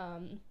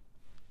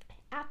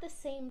 at the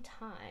same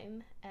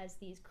time as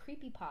these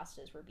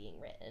creepypastas were being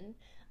written,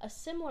 a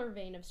similar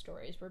vein of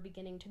stories were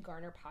beginning to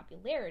garner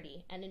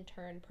popularity and in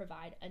turn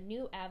provide a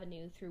new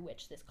avenue through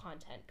which this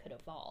content could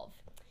evolve.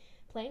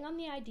 Playing on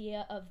the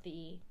idea of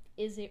the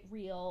is it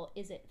real,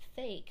 is it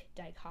fake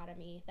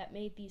dichotomy that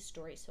made these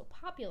stories so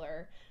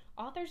popular,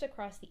 authors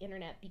across the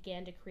internet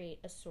began to create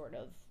a sort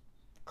of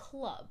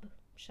club,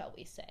 shall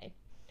we say,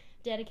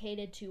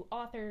 dedicated to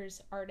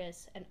authors,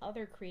 artists, and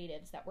other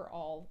creatives that were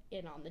all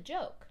in on the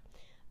joke.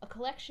 A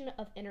collection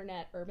of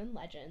internet urban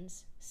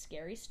legends,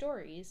 scary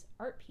stories,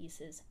 art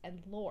pieces,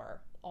 and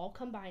lore, all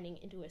combining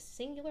into a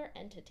singular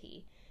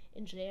entity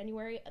in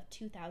January of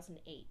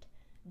 2008,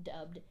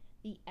 dubbed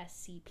the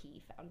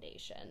SCP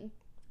Foundation.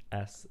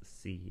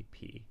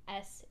 SCP.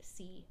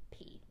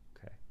 SCP.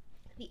 Okay.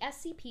 The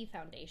SCP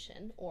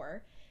Foundation,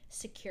 or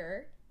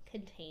Secure,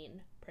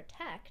 Contain,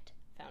 Protect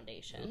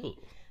Foundation, Ooh.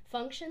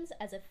 functions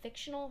as a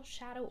fictional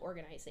shadow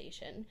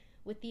organization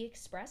with the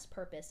express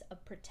purpose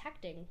of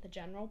protecting the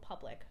general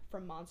public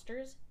from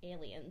monsters,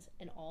 aliens,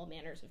 and all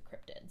manners of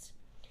cryptids.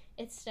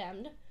 It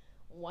stemmed,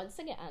 once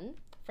again,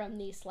 from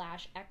the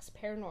 /X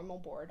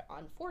Paranormal board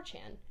on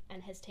 4chan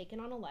and has taken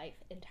on a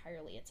life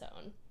entirely its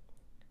own.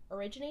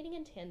 Originating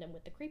in tandem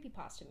with the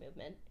creepypasta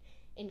movement,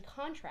 in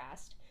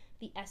contrast,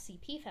 the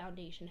SCP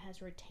Foundation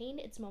has retained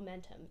its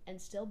momentum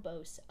and still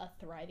boasts a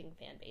thriving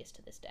fan base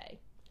to this day.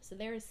 So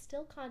there is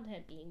still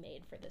content being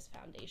made for this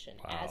foundation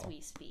as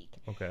we speak.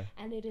 Okay.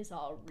 And it is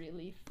all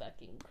really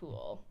fucking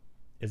cool.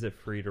 Is it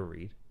free to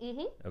read?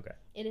 Mm-hmm. Okay.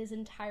 It is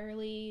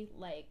entirely,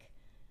 like,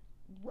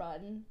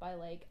 run by,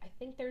 like, I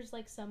think there's,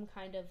 like, some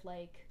kind of,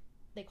 like,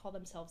 they call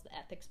themselves the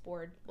ethics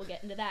board. We'll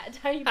get into that a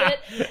tiny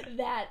bit.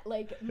 That,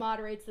 like,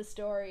 moderates the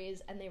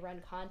stories, and they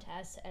run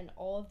contests, and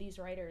all of these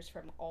writers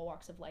from all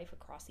walks of life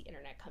across the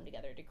internet come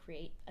together to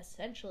create,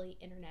 essentially,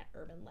 internet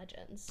urban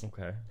legends.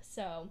 Okay.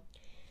 So,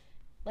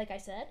 like I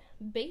said,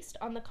 based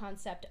on the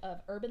concept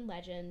of urban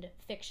legend,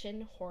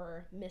 fiction,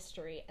 horror,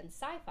 mystery, and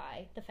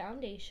sci-fi, the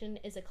Foundation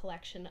is a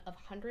collection of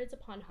hundreds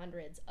upon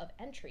hundreds of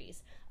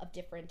entries of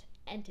different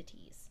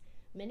entities,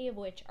 many of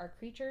which are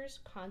creatures,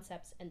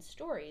 concepts, and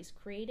stories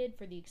created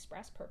for the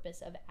express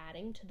purpose of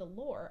adding to the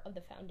lore of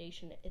the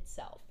Foundation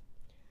itself.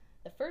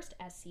 The first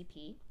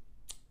SCP,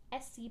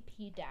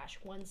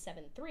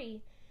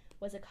 SCP-173,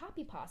 was a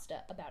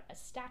copypasta about a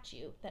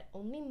statue that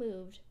only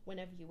moved when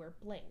a viewer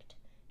blinked,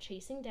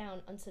 chasing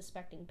down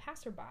unsuspecting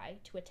passerby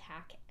to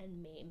attack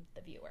and maim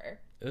the viewer.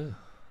 Ugh.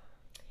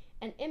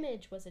 An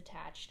image was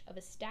attached of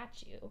a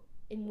statue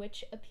in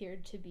which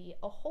appeared to be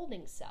a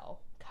holding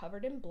cell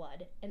covered in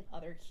blood and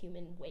other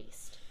human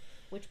waste,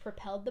 which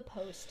propelled the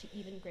post to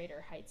even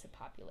greater heights of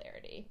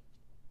popularity.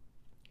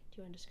 Do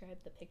you want to describe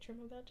the picture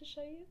I'm about to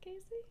show you,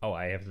 Casey? Oh,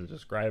 I have to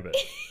describe it.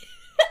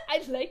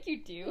 I'd like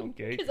you to.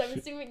 Okay. Because I'm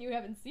assuming you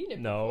haven't seen it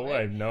No,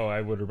 before.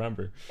 I would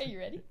remember. Are you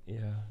ready?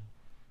 Yeah.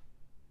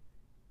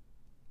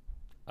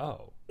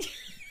 Oh.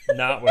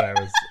 Not what I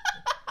was...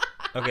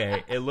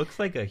 Okay, it looks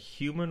like a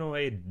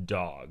humanoid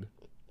dog.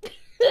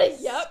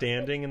 Yep.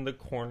 Standing in the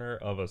corner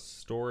of a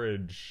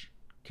storage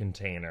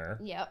container.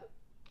 Yep.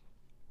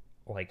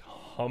 Like,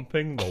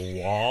 humping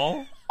the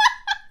wall.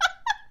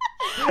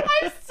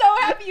 I'm so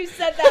happy you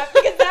said that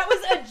because that was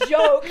a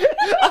joke.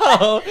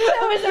 Oh.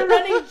 That was a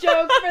running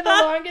joke for the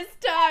longest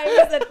time.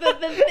 Was that the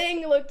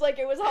thing looked like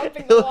it was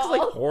humping It the looks wall.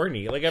 like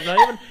horny. Like,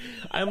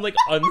 I'm like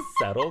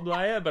unsettled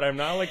by it, but I'm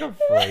not like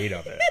afraid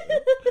of it.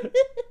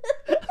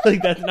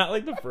 Like, that's not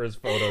like the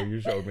first photo you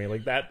showed me.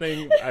 Like, that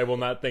thing I will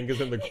not think is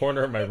in the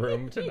corner of my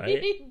room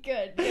tonight.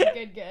 Good.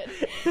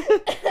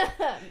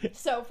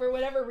 So, for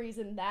whatever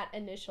reason, that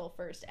initial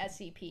first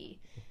SCP,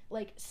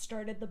 like,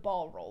 started the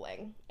ball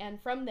rolling.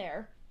 And from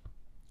there,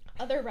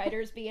 other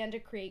writers began to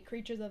create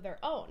creatures of their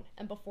own.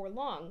 And before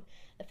long,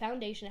 the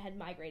Foundation had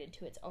migrated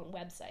to its own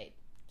website,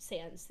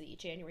 sans the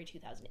January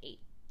 2008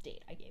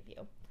 date I gave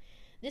you.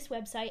 This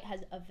website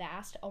has a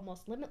vast,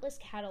 almost limitless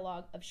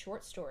catalog of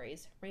short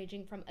stories,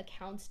 ranging from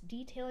accounts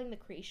detailing the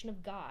creation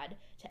of God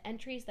to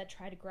entries that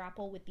try to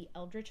grapple with the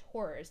eldritch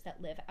horrors that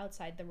live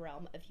outside the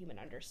realm of human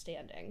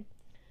understanding.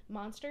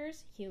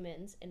 Monsters,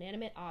 humans,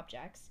 inanimate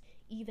objects,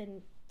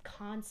 even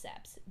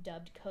concepts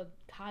dubbed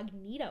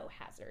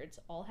cognitohazards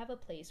all have a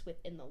place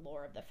within the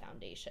lore of the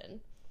Foundation.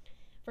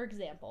 For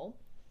example,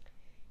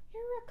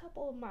 here are a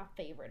couple of my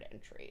favorite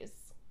entries.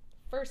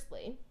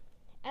 Firstly,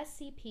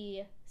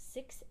 SCP-6765,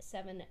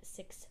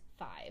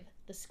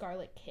 The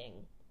Scarlet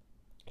King,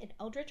 an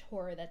eldritch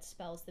horror that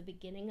spells the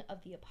beginning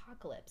of the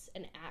apocalypse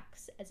and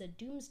acts as a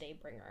doomsday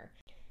bringer.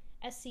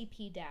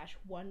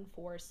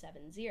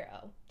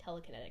 SCP-1470,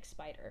 Telekinetic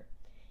Spider,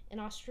 an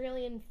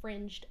Australian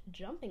fringed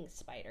jumping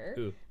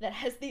spider that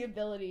has the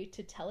ability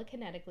to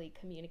telekinetically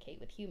communicate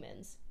with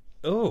humans.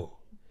 Oh,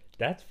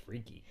 that's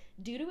freaky.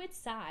 Due to its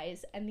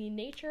size and the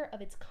nature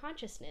of its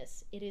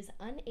consciousness, it is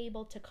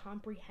unable to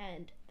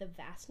comprehend the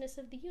vastness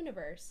of the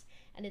universe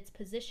and its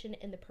position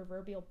in the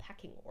proverbial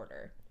pecking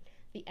order.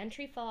 The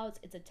entry follows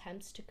its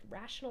attempts to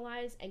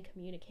rationalize and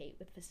communicate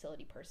with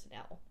facility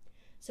personnel.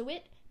 So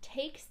it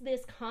takes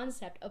this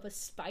concept of a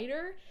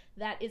spider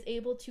that is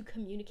able to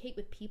communicate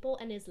with people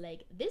and is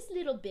like, this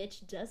little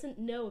bitch doesn't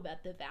know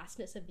about the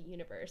vastness of the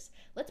universe.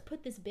 Let's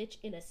put this bitch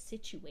in a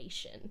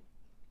situation.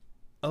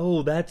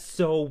 Oh, that's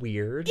so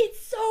weird.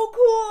 It's so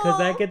cool! Because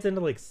that gets into,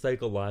 like,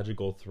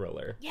 psychological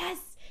thriller. Yes!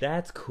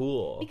 That's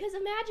cool. Because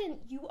imagine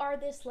you are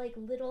this, like,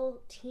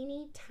 little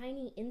teeny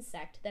tiny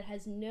insect that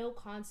has no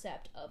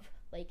concept of,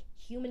 like,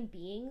 human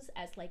beings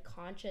as, like,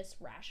 conscious,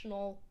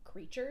 rational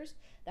creatures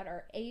that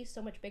are A,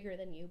 so much bigger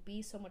than you,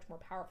 B, so much more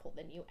powerful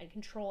than you, and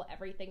control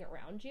everything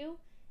around you.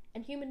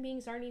 And human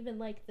beings aren't even,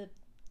 like, the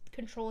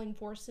controlling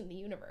force in the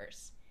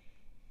universe.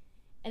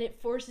 And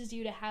it forces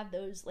you to have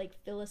those, like,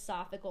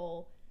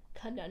 philosophical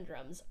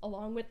conundrums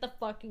along with the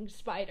fucking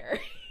spider.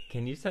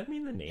 Can you send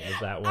me the name of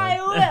that one? I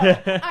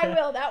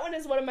will. That one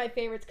is one of my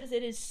favorites because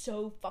it is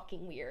so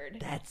fucking weird.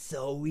 That's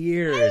so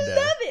weird. I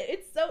love it.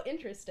 It's so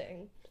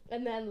interesting.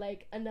 And then,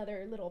 like,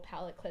 another little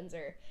palate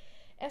cleanser.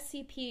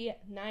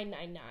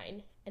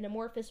 SCP-999, an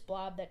amorphous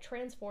blob that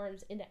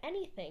transforms into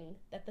anything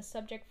that the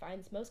subject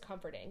finds most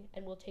comforting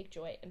and will take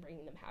joy in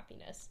bringing them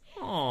happiness.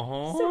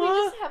 Aww. So we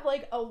just have,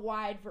 like, a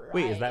wide variety.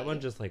 Wait, is that one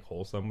just, like,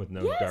 wholesome with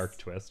no dark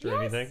twist or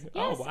anything?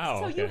 Yes. Oh, wow.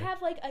 So okay. you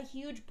have, like, a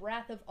huge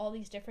breadth of all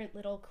these different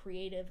little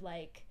creative,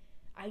 like,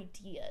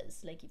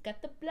 ideas. Like, you've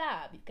got the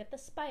blob, you've got the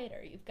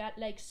spider, you've got,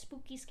 like,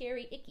 spooky,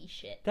 scary, icky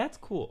shit. That's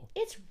cool.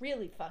 It's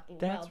really fucking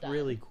well done. That's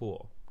really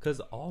cool. Because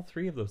all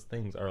three of those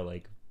things are,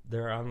 like,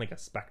 they're on, like, a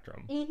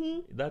spectrum.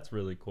 Mm-hmm. That's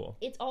really cool.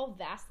 It's all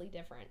vastly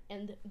different.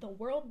 And the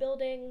world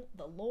building,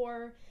 the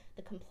lore,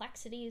 the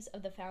complexities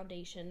of the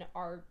Foundation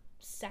are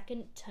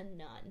second to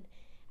none.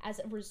 As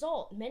a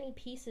result, many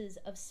pieces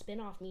of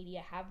spin-off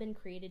media have been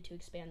created to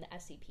expand the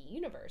SCP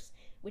universe,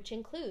 which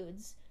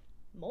includes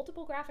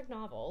multiple graphic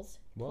novels,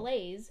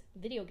 plays,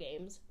 video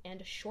games,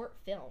 and short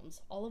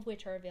films, all of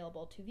which are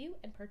available to view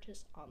and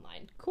purchase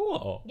online.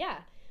 Cool. Yeah.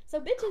 So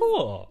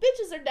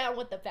bitches are down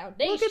with the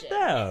Foundation. Look at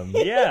them.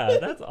 Yeah,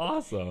 that's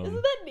awesome. Isn't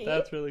that neat?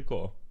 That's really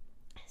cool.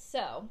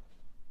 So,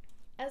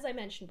 as I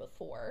mentioned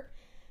before,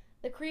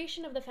 the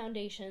creation of the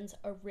Foundation's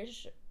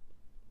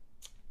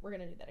We're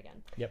going to do that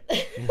again. Yep.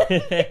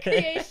 The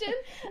creation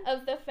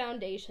of the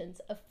Foundation's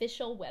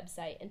official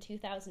website in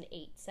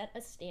 2008 set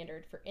a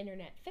standard for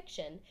internet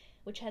fiction,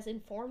 which has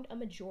informed a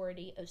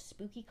majority of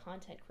spooky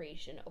content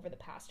creation over the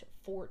past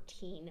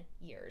 14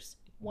 years.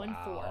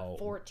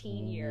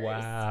 14 years.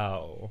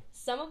 Wow.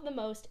 Some of the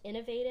most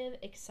innovative,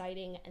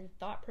 exciting, and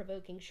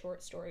thought-provoking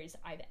short stories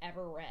I've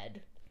ever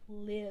read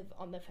live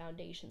on the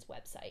Foundation's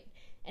website,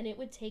 and it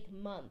would take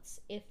months,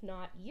 if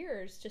not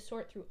years, to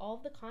sort through all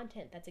of the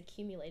content that's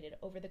accumulated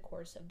over the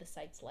course of the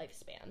site's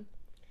lifespan.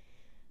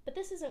 But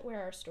this isn't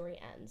where our story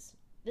ends.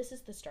 This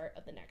is the start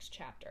of the next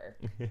chapter.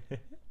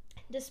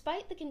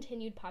 Despite the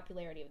continued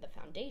popularity of the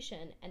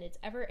Foundation and its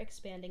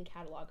ever-expanding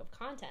catalog of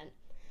content,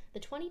 the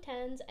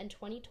 2010s and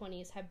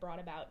 2020s have brought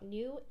about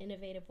new,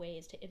 innovative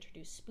ways to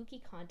introduce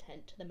spooky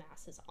content to the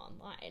masses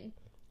online,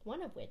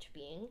 one of which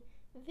being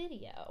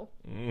video.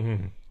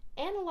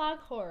 Analog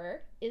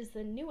horror is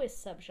the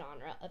newest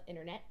subgenre of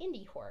internet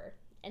indie horror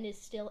and is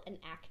still an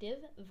active,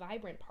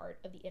 vibrant part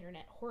of the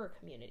internet horror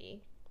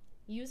community.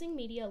 Using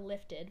media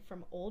lifted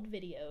from old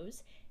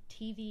videos,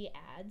 TV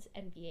ads,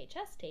 and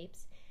VHS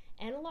tapes,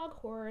 analog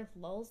horror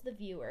lulls the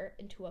viewer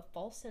into a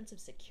false sense of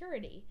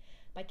security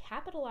by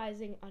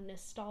capitalizing on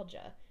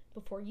nostalgia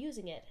before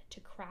using it to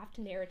craft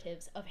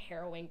narratives of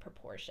harrowing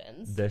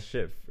proportions. This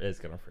shit is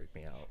gonna freak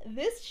me out.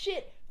 This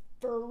shit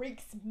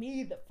freaks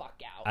me the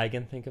fuck out. I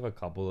can think of a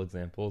couple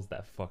examples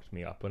that fucked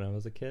me up when I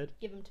was a kid.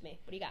 Give them to me.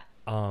 What do you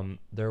got?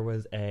 There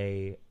was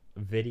a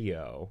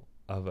video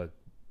of a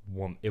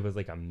woman. It was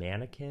like a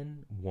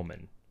mannequin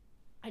woman.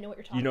 I know what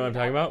you're talking about. You know what I'm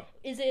talking about?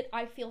 Is it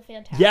I Feel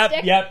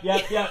Fantastic? Yep.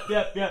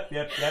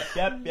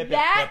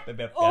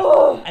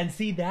 Oh. And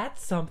see,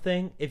 that's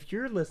something, if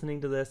you're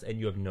listening to this and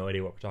you have no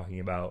idea what we're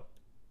talking about,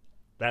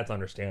 that's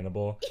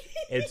understandable.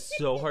 It's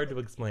so hard to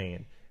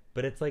explain.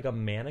 But it's like a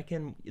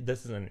mannequin.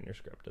 This isn't in your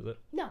script, is it?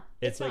 No,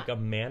 it's like a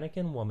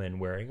mannequin woman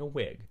wearing a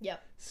wig.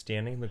 Yep.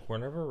 Standing in the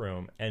corner of a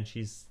room, and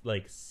she's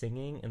like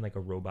singing in like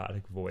a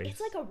robotic voice. It's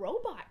like a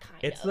robot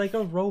kind of. It's like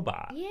a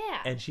robot.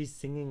 Yeah. And she's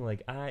singing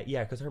like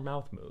because her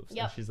mouth moves.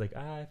 Yep. And she's like,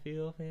 I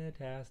feel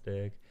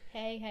fantastic.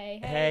 Hey, hey,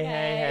 hey, Hey, hey,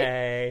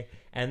 hey.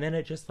 And then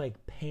it just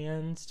like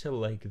pans to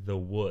like the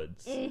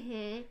woods.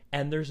 Mm-hmm.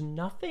 And there's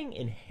nothing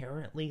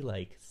inherently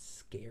like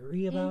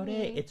scary about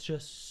it. It's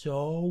just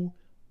so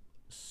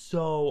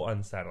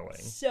unsettling.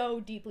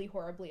 So deeply,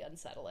 horribly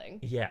unsettling.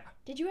 Yeah.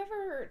 Did you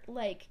ever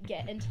like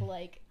get into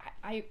like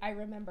I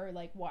remember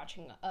like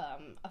watching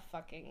a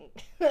fucking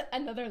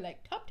another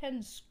like top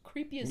 10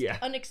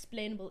 creepiest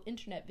unexplainable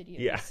internet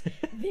videos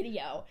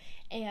video,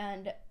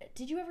 and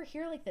did you ever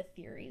hear like the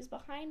theories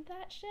behind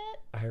that shit?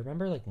 I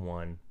remember like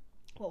one.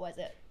 What was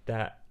it?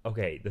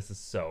 This is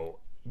so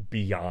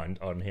beyond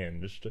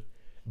unhinged,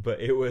 but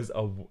it was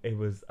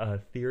a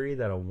theory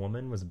that a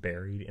woman was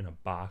buried in a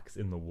box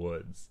in the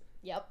woods.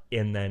 Yep.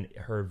 And then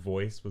her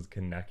voice was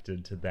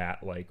connected to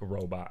that like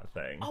robot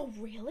thing. Oh,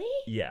 really?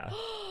 Yeah.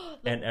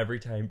 And every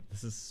time,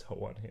 this is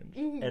so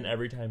unhinged. And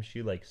every time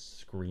she like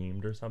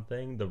screamed or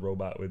something, the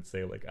robot would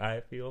say like,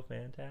 I feel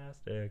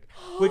fantastic.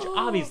 Which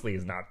obviously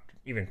is not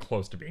even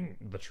close to being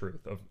the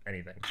truth of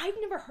anything. I've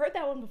never heard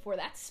that one before.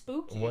 That's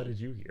spooky. What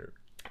did you hear?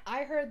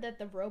 I heard that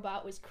the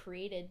robot was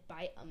created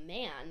by a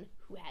man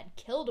who had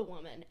killed a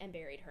woman and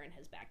buried her in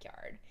his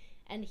backyard.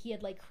 And he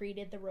had like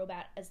created the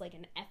robot as like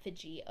an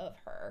effigy of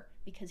her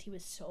because he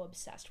was so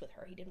obsessed with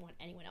her. He didn't want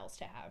anyone else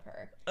to have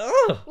her.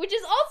 Ugh! Which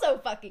is also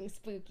fucking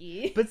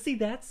spooky. But see,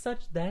 that's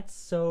such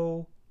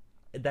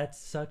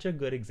a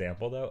good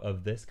example though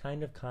of this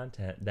kind of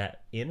content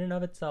that in and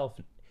of itself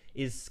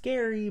is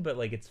scary, but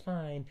like it's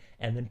fine,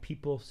 and then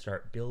people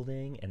start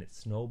building and it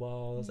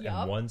snowballs. Yep.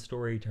 And one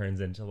story turns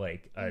into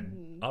like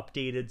an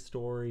updated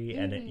story,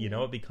 and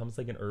it becomes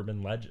like an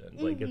urban legend.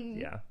 Like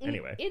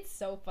anyway, it's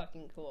so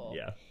fucking cool.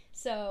 Yeah.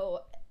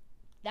 So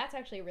that's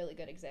actually a really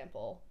good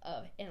example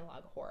of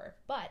analog horror.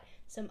 But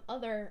some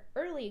other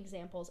early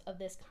examples of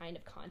this kind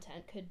of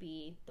content could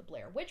be the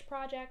Blair Witch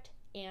Project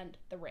and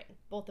The Ring,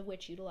 both of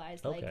which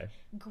utilize like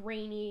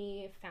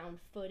grainy found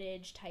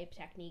footage type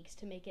techniques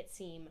to make it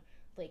seem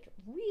like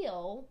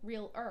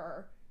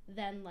realer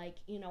than like,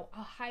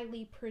 a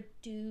highly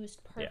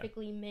produced,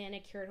 perfectly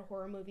manicured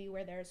horror movie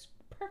where there's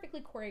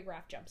perfectly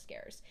choreographed jump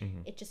scares.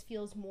 It just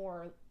feels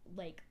more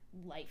like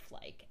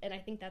lifelike. And I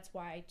think that's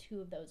why two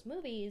of those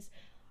movies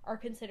are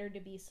considered to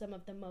be some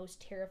of the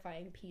most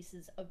terrifying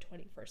pieces of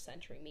 21st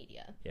century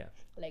media. Yeah.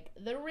 Like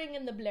The Ring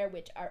and the Blair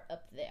Witch are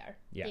up there.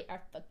 Yeah. They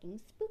are fucking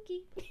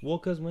spooky. Well,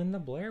 because when the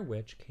Blair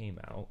Witch came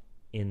out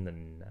in the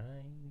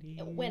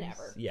 90s?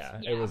 Whenever.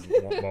 Yeah. It was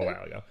a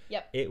while ago.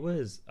 Yep. It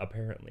was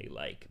apparently,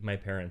 like, my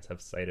parents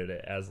have cited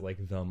it as,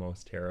 like, the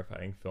most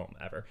terrifying film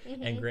ever.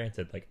 And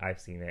granted, like, I've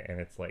seen it, and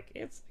it's, like,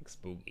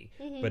 spooky.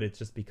 But it's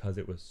just because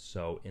it was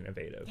so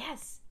innovative.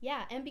 Yes.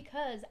 Yeah, and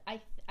because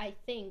I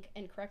think,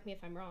 and correct me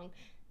if I'm wrong,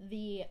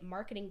 the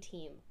marketing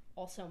team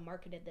also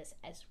marketed this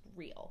as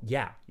real.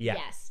 Yeah.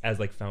 Yes. As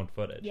like found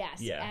footage.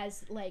 Yes. Yeah.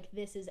 As like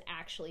this is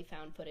actually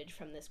found footage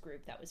from this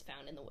group that was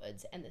found in the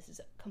woods, and this is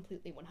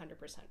completely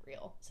 100%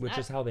 real. So Which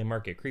is how they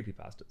market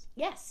creepypastas.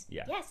 Yes.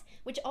 Yeah. Yes.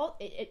 Which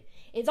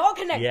it's all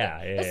connected.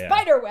 Yeah. The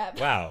spider web.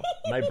 Wow.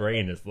 My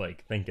brain is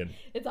like thinking.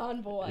 It's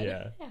on board.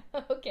 Yeah.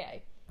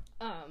 Okay.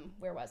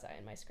 Where was I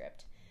in my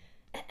script?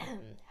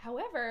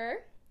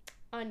 However,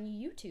 on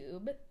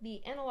YouTube,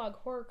 the analog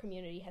horror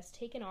community has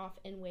taken off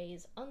in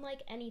ways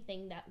unlike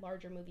anything that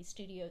larger movie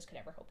studios could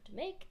ever hope to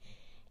make,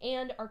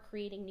 and are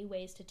creating new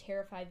ways to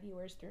terrify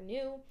viewers through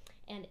new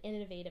and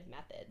innovative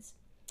methods.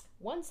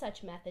 One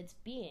such methods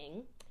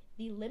being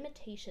the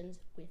limitations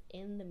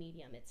within the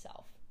medium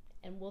itself.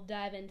 And we'll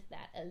dive into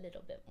that a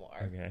little bit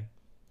more. Okay.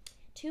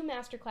 2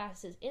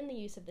 masterclasses in the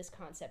use of this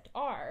concept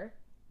are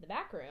The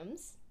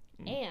Backrooms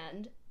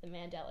and The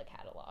Mandela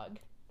Catalog.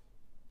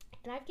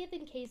 And I've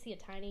given Casey a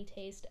tiny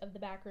taste of The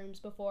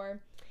Backrooms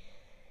before.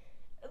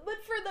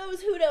 But for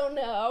those who don't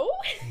know,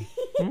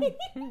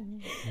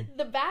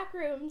 The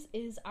Backrooms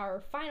is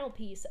our final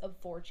piece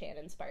of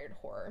 4chan-inspired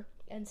horror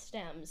and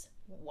stems,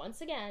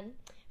 once again,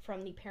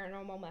 from the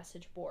Paranormal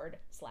Message Board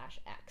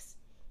 /X.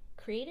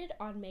 Created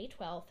on May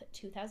 12th,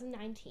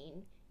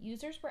 2019,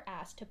 users were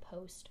asked to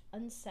post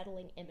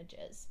unsettling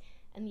images,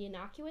 and the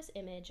innocuous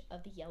image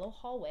of the yellow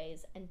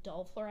hallways and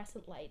dull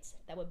fluorescent lights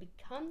that would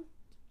come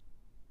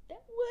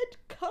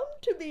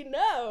to be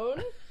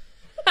known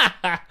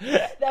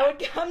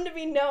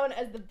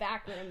as The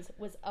Backrooms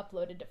was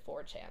uploaded to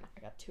 4chan. I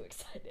got too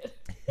excited.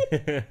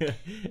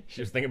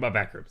 She was thinking about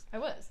Backrooms. I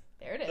was.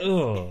 There it is.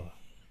 Ugh.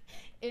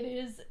 It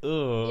is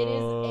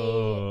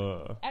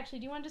Ugh. a... Actually,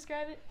 do you want to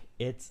describe it?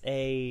 It's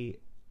a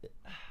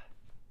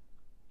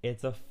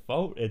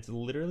photo. It's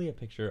literally a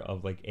picture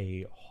of like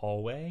a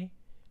hallway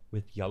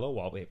with yellow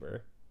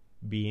wallpaper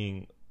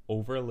being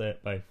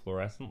overlit by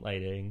fluorescent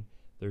lighting.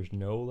 There's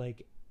no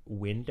like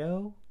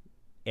window,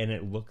 and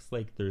it looks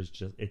like it's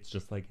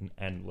just like an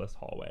endless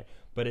hallway,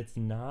 but it's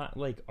not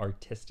like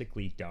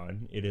artistically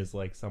done. It is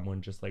like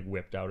someone just like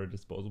whipped out a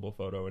disposable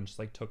photo and just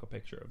like took a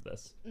picture of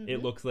this.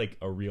 It looks like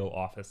a real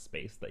office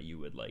space that you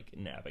would like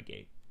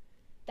navigate.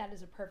 That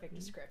is a perfect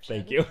description.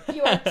 Thank you.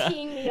 You are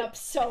teeing me up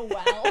so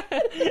well.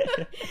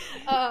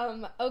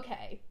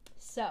 Okay,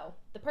 so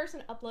the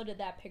person uploaded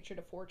that picture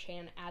to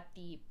 4chan at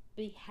the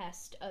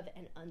behest of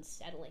an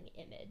unsettling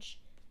image.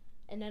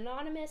 An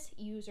anonymous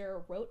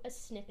user wrote a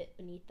snippet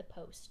beneath the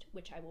post,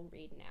 which I will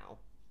read now.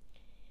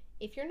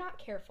 If you're not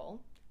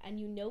careful, and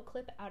you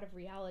no-clip out of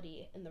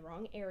reality in the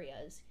wrong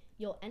areas,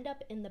 you'll end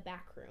up in the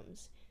back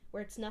rooms,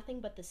 where it's nothing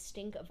but the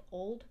stink of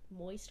old,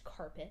 moist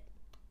carpet,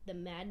 the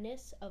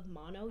madness of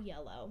mono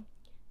yellow,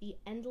 the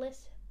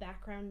endless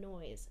background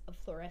noise of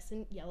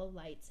fluorescent yellow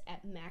lights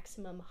at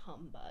maximum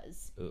hum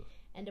buzz,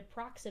 and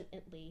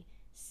approximately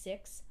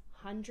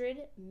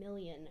 600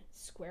 million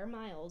square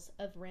miles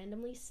of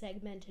randomly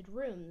segmented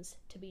rooms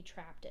to be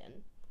trapped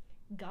in.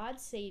 God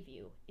save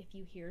you if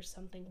you hear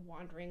something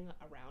wandering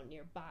around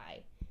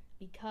nearby,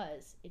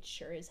 because it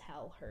sure as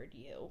hell heard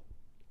you.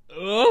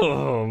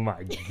 Oh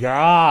my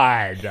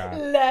god.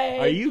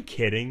 Like, are you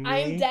kidding me?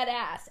 I'm dead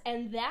ass.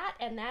 And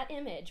that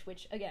image,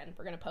 which again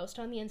we're gonna post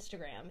on the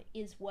Instagram,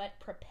 is what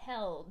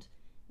propelled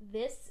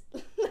this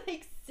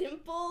like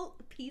simple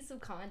piece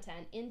of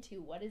content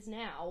into what is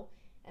now,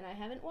 and I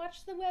haven't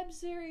watched the web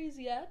series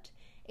yet,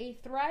 a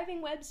thriving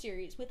web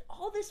series with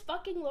all this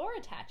fucking lore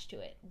attached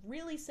to it.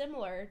 Really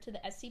similar to the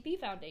SCP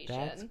Foundation.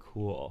 That's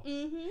cool.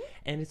 Mm-hmm.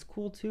 And it's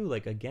cool too,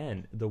 like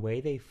again, the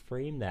way they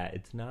frame that,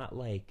 it's not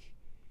like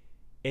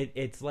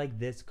it's like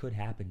this could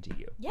happen to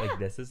you. Yeah. Like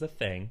this is a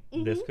thing.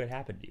 This could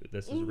happen to you.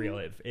 This is real.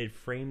 It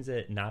frames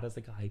it not as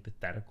like a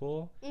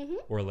hypothetical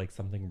or like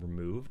something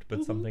removed,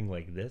 but something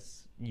like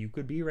this. You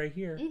could be right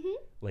here.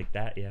 Like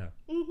that, yeah.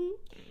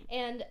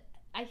 And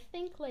I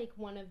think like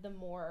one of the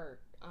more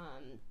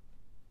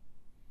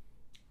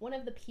one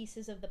of the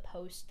pieces of the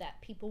post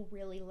that people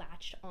really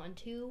latched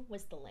onto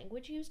was the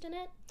language used in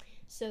it.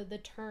 So the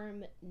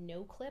term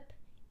no clip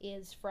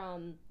is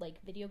from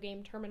like video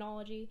game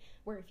terminology,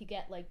 where if you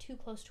get like too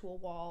close to a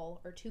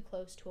wall or too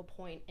close to a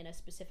point in a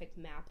specific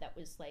map that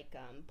was like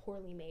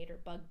poorly made or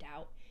bugged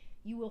out,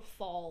 you will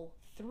fall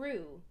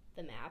through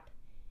the map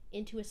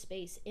into a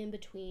space in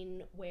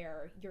between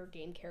where your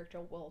game character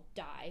will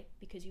die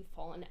because you've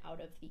fallen out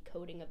of the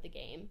coding of the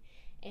game,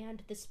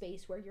 and the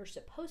space where you're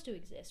supposed to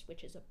exist,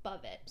 which is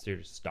above it. So you're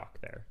just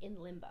stuck there.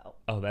 In limbo.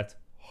 Oh, that's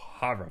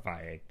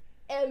horrifying.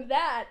 And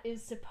that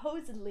is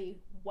supposedly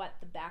what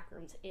the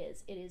Backrooms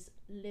is. It is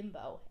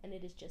limbo, and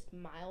it is just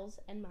miles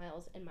and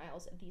miles and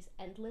miles of these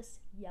endless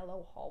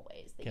yellow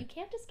hallways that you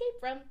can't escape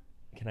from.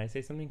 Can I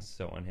say something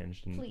so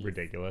unhinged and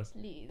ridiculous?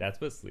 Please. That's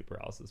what sleep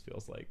paralysis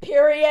feels like.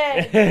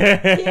 Period.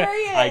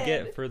 Period. I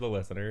get, for the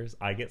listeners,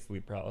 I get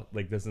sleep paralysis.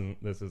 Like this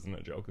isn't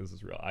a joke. This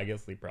is real. I get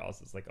sleep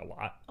paralysis like a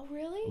lot. Oh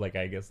really? Like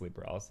I get sleep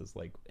paralysis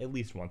like at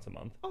least once a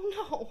month.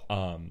 Oh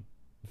no.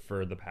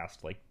 For the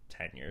past like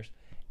 10 years.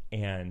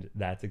 And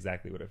that's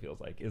exactly what it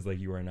feels like. Is like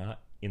you are not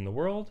in the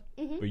world,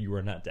 Mhm. but you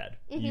are not dead.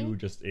 Mhm. You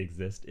just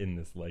exist in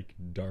this like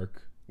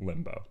dark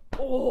limbo.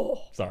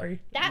 Oh, Sorry,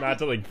 that, not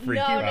to like freak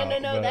you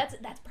out. No. But...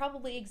 That's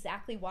probably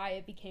exactly why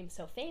it became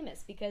so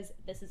famous, because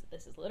this is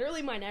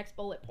literally my next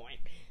bullet point.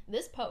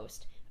 This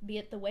post, be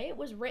it the way it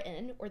was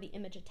written or the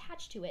image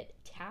attached to it,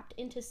 tapped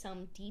into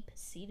some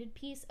deep-seated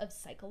piece of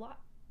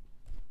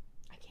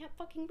I can't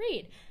fucking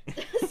read.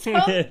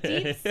 Some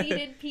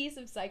deep-seated piece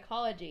of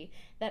psychology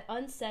that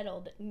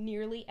unsettled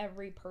nearly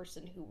every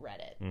person who read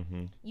it.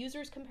 Mm-hmm.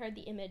 Users compared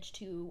the image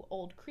to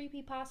old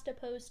creepypasta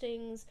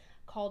postings,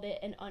 called it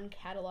an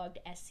uncatalogued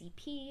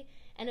SCP,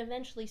 and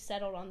eventually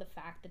settled on the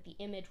fact that the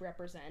image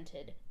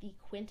represented the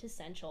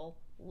quintessential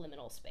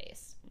liminal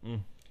space.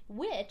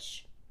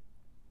 Which,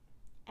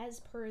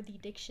 as per the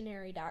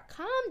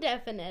dictionary.com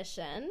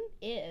definition,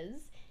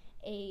 is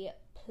a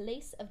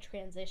place of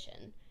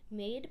transition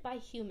made by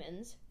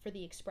humans for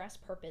the express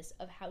purpose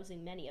of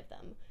housing many of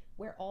them,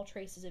 where all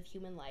traces of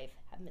human life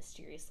have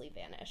mysteriously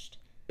vanished.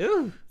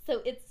 Ooh.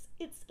 So it's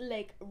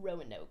like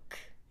Roanoke.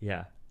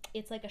 Yeah.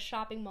 It's like a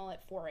shopping mall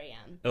at 4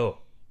 a.m. Oh.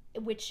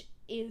 Which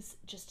is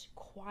just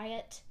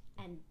quiet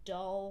and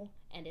dull,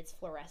 and it's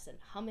fluorescent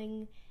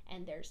humming,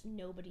 and there's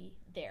nobody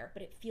there,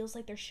 but it feels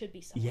like there should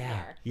be someone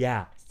there.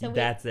 Yeah, So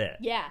that's it.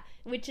 Yeah,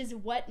 which is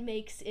what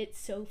makes it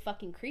so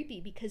fucking creepy,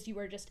 because you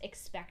are just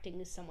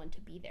expecting someone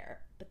to be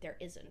there, but there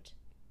isn't.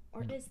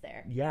 Or is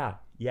there? Yeah.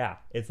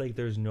 It's like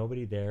there's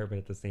nobody there, but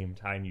at the same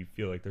time, you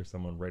feel like there's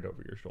someone right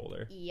over your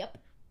shoulder. Yep.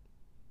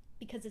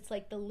 Because it's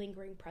like the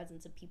lingering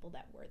presence of people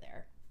that were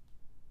there.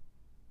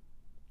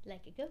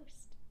 Like a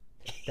ghost.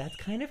 That's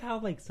kind of how,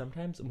 like,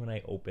 sometimes when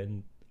I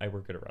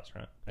work at a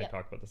restaurant. Yep. I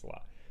talk about this a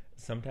lot.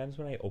 Sometimes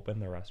when I open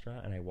the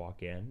restaurant and I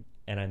walk in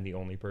and I'm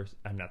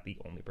not the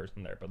only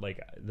person there, but like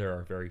there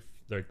are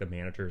like the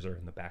managers are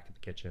in the back of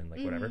the kitchen,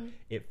 like whatever.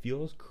 It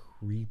feels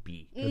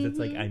creepy because it's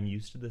like I'm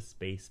used to the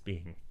space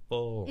being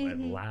full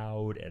and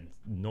loud and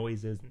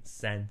noises and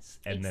scents,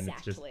 and then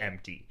it's just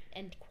empty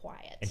and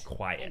quiet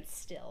and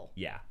still.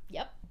 Yeah.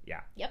 Yep.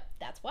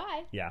 That's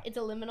why. Yeah. It's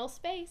a liminal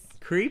space.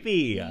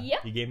 Creepy.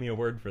 Yep. You gave me a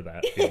word for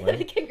that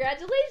feeling.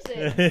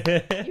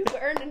 Congratulations. You've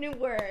earned a new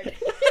word.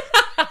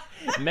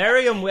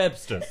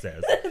 Merriam-Webster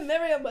says.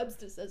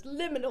 Merriam-Webster says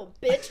liminal,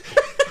 bitch.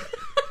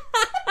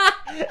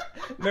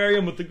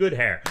 Merriam with the good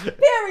hair.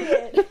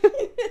 Period.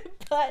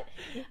 But,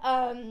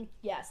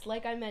 yes,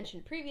 like I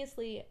mentioned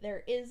previously,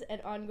 there is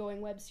an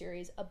ongoing web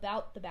series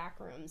about the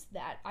backrooms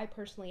that I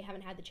personally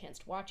haven't had the chance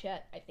to watch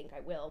yet. I think I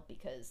will,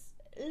 because,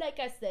 like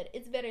I said,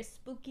 it's very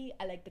spooky.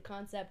 I like the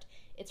concept.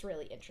 It's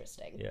really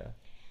interesting. Yeah.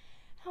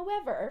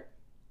 However,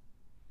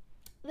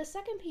 the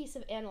second piece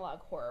of analog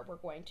horror we're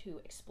going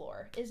to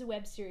explore is a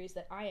web series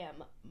that I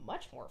am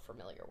much more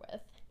familiar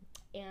with,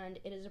 and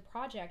it is a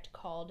project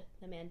called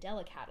The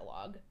Mandela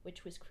Catalog,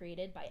 which was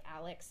created by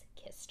Alex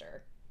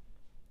Kister.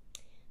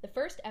 The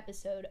first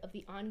episode of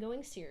the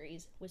ongoing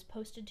series was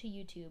posted to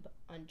YouTube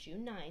on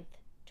June 9th,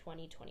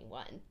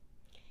 2021,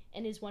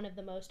 and is one of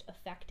the most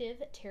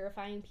effective,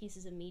 terrifying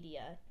pieces of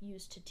media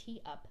used to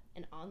tee up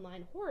an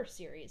online horror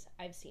series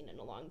I've seen in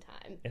a long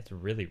time. It's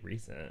really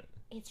recent.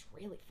 It's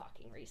really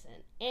fucking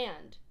recent.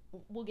 And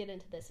we'll get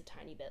into this a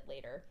tiny bit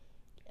later.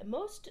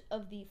 Most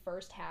of the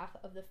first half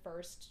of the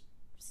first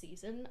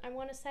season, I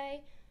want to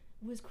say,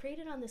 was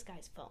created on this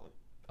guy's phone.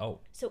 Oh.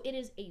 So it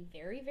is a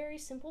very, very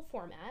simple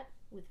format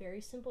with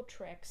very simple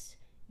tricks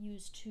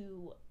used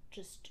to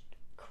just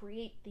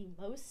create the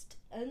most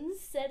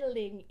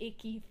unsettling,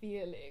 icky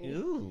feeling.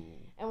 Ooh.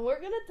 And we're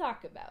going to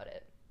talk about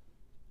it.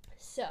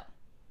 So,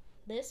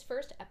 this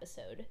first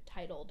episode,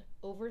 titled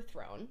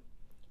Overthrown,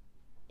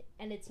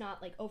 and it's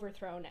not like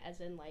overthrown as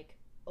in like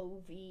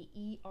Overthrown.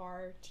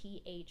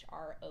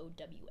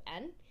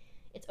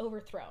 It's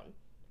overthrown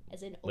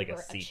as in like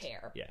over a seat.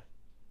 chair. Yeah.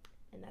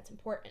 And that's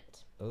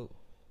important. Oh.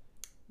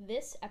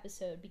 This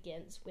episode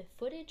begins with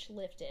footage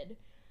lifted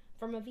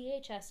from a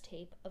VHS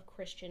tape of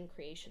Christian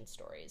creation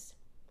stories.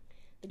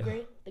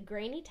 The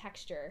grainy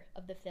texture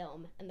of the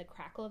film and the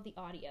crackle of the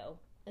audio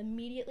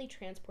immediately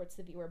transports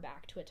the viewer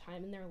back to a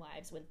time in their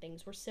lives when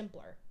things were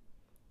simpler,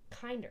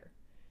 kinder,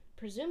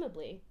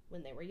 presumably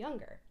when they were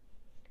younger.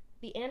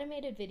 The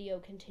animated video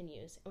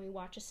continues, and we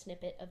watch a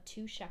snippet of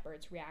two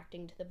shepherds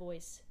reacting to the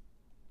voice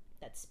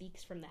that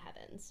speaks from the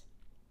heavens.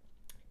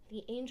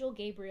 The angel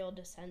Gabriel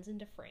descends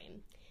into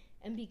frame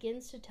and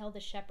begins to tell the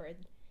shepherd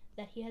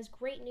that he has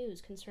great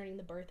news concerning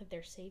the birth of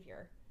their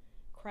Savior.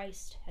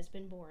 Christ has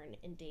been born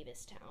in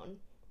Davistown.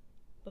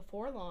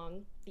 Before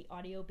long, the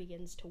audio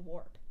begins to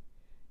warp.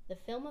 The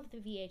film of the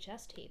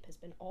VHS tape has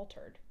been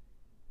altered,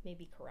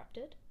 maybe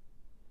corrupted.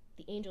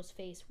 The angel's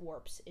face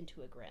warps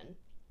into a grin.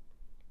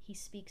 He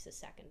speaks a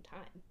second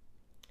time.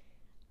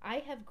 I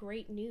have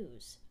great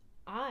news.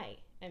 I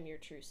am your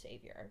true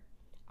Savior.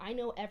 I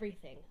know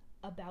everything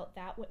about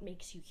that what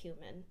makes you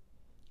human.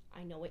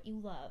 I know what you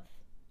love.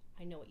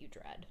 I know what you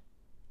dread.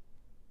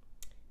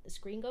 The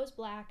screen goes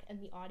black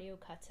and the audio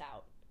cuts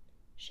out.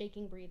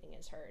 Shaking breathing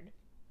is heard.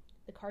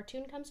 The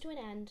cartoon comes to an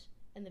end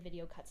and the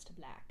video cuts to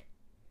black.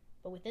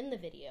 But within the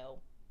video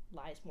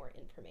lies more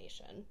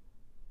information.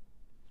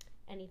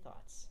 Any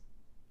thoughts?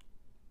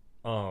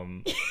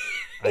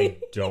 I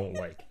don't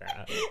like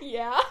that.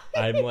 Yeah.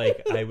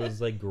 I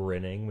was like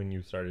grinning when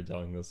you started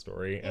telling this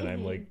story, and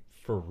I'm Mhm. like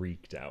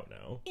freaked out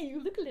now.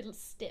 You look a little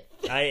stiff.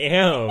 I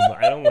am.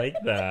 I don't like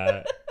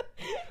that.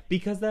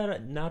 Because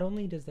that not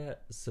only does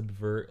that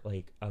subvert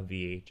like a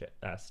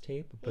VHS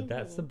tape, but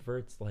that Mhm.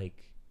 subverts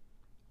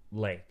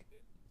like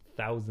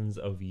thousands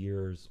of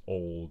years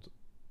old,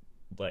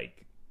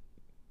 like,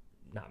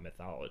 not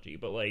mythology,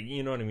 but like,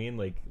 you know what I mean,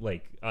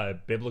 like a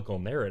biblical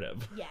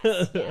narrative.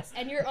 Yes, yes.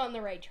 And you're on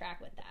the right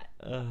track with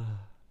that.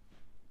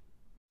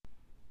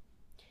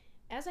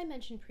 As I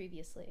mentioned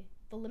previously,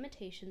 the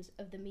limitations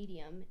of the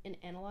medium in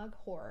analog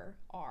horror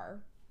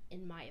are,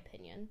 in my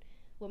opinion,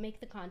 what make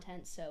the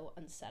content so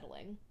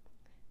unsettling.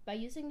 By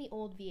using the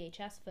old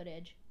VHS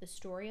footage, the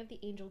story of the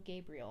angel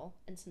Gabriel,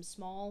 and some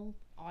small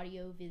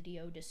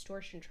audio-video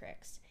distortion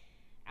tricks,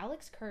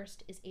 Alex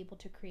Kirst is able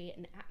to create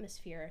an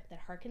atmosphere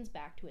that harkens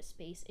back to a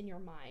space in your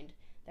mind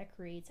that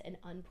creates an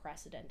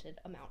unprecedented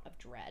amount of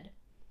dread.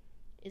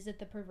 Is it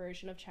the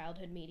perversion of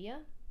childhood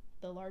media?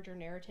 The larger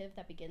narrative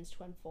that begins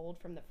to unfold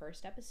from the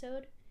first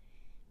episode?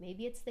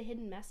 Maybe it's the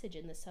hidden message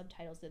in the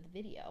subtitles of the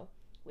video,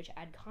 which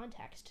add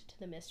context to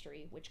the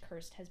mystery which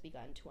Kirst has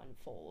begun to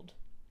unfold.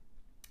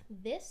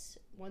 This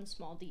one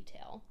small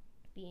detail,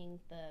 being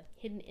the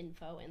hidden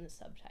info in the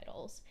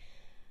subtitles,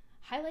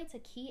 highlights a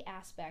key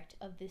aspect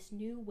of this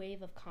new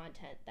wave of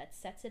content that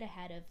sets it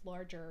ahead of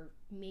larger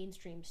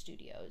mainstream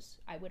studios,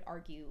 I would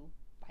argue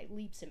by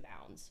leaps and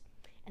bounds,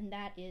 and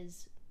that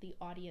is the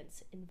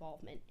audience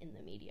involvement in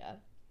the media.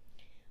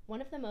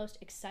 One of the most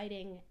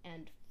exciting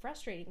and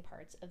frustrating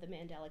parts of the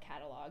Mandela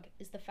catalog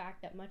is the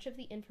fact that much of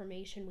the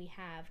information we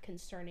have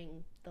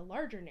concerning the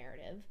larger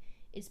narrative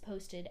is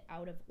posted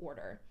out of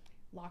order,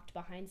 locked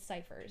behind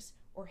ciphers,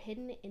 or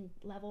hidden in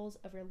levels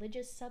of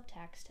religious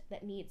subtext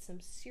that need some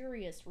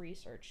serious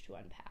research to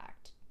unpack.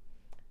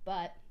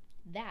 But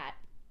that,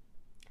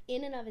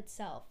 in and of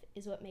itself,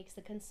 is what makes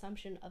the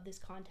consumption of this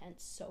content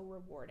so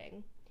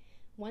rewarding.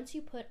 Once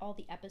you put all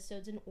the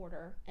episodes in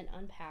order and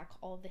unpack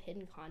all of the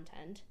hidden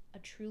content, a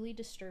truly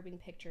disturbing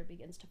picture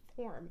begins to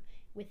form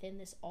within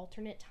this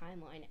alternate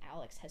timeline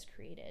Alex has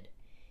created.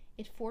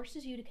 It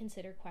forces you to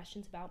consider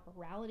questions about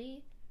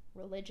morality,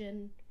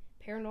 religion,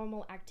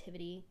 paranormal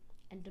activity,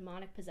 and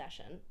demonic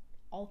possession,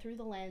 all through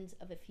the lens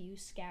of a few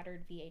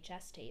scattered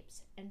VHS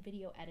tapes and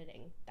video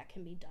editing that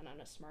can be done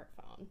on a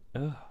smartphone.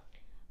 Ugh.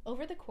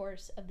 Over the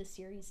course of the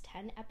series'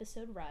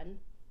 10-episode run,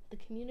 the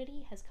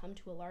community has come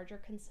to a larger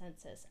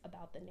consensus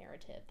about the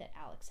narrative that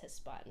Alex has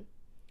spun.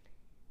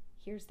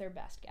 Here's their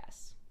best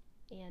guess,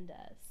 and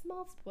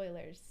small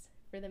spoilers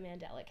for the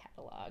Mandela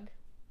catalog.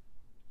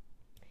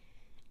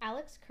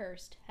 Alex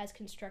Kirst has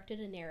constructed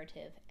a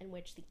narrative in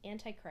which the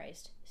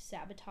Antichrist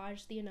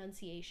sabotaged the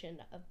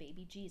Annunciation of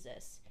baby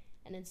Jesus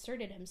and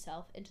inserted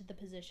himself into the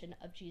position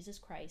of Jesus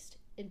Christ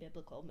in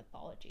biblical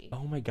mythology.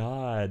 Oh my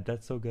god,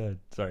 that's so good.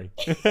 Sorry.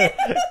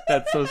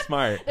 That's so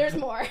smart. There's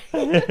more.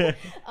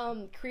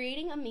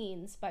 Creating a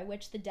means by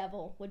which the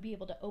devil would be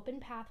able to open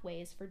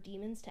pathways for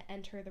demons to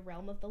enter the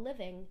realm of the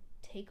living,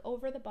 take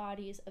over the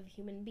bodies of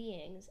human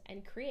beings,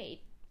 and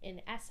create,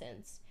 in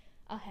essence,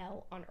 a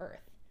hell on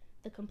earth.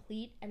 The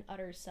complete and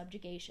utter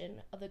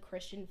subjugation of the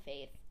Christian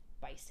faith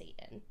by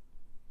Satan.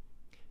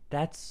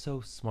 That's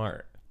so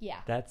smart.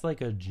 Yeah. That's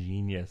like a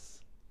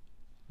genius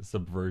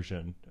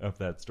subversion of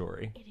that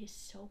story. It is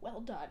so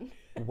well done.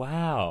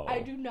 Wow.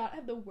 I do not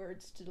have the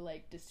words to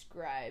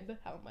describe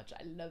how much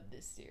I love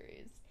this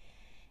series.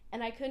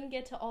 And I couldn't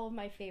get to all of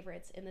my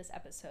favorites in this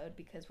episode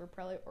because we're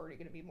probably already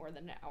going to be more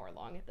than an hour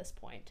long at this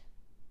point.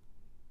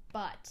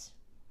 But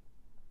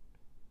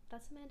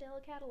that's the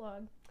Mandela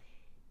catalog.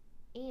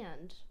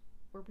 And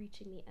we're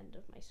reaching the end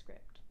of my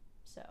script.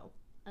 So,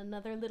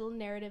 another little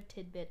narrative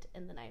tidbit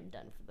and then I'm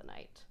done for the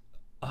night.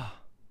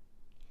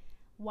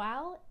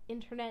 While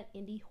internet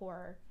indie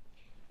horror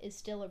is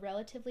still a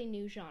relatively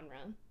new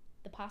genre,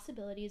 the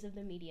possibilities of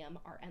the medium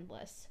are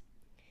endless.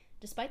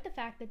 Despite the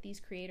fact that these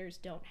creators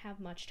don't have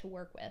much to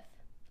work with,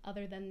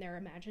 other than their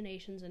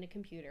imaginations and a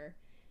computer,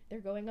 they're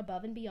going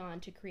above and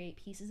beyond to create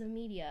pieces of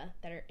media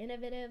that are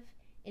innovative,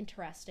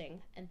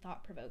 interesting, and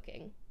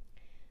thought-provoking.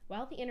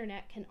 While the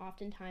internet can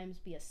oftentimes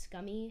be a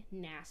scummy,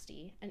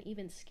 nasty, and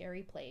even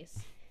scary place,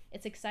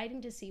 it's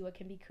exciting to see what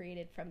can be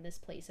created from this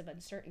place of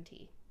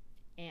uncertainty.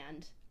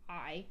 And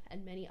I,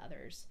 and many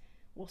others,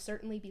 will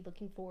certainly be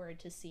looking forward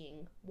to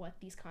seeing what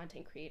these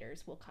content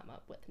creators will come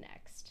up with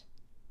next.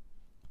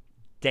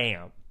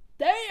 Damn.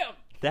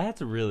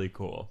 That's really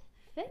cool.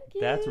 Thank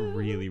you. That's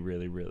really,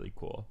 really, really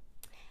cool.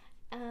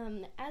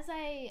 As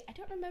I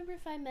don't remember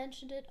if I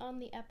mentioned it on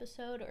the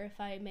episode or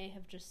if I may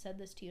have just said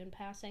this to you in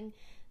passing.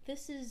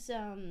 This is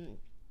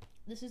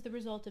the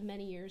result of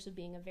many years of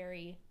being a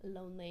very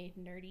lonely,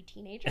 nerdy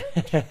teenager.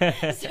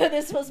 So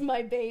this was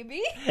my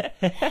baby.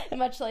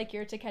 Much like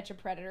your To Catch a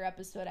Predator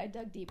episode, I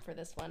dug deep for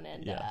this one,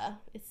 and yes.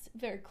 It's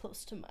very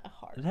close to my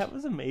heart. That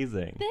was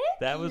amazing.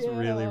 Thank was you.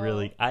 really,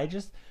 really...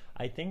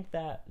 I think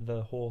that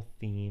the whole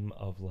theme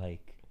of,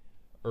 like,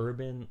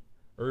 urban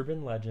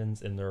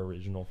legends in their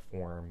original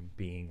form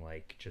being,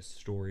 like, just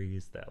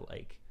stories that,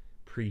 like,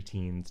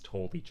 preteens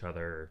told each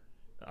other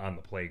on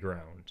the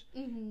playground.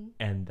 Mm-hmm.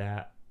 And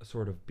that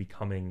sort of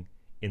becoming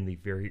in the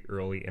very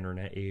early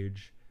internet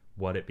age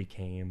what it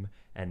became,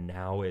 and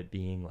now it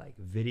being like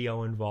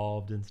video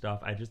involved and stuff.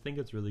 I just think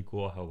it's really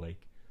cool how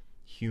like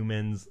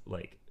humans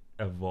like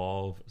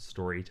evolve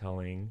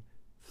storytelling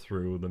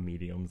through the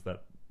mediums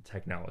that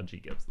technology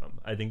gives them.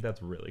 I think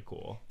that's really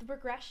cool. The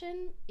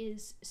progression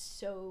is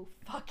so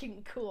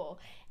fucking cool.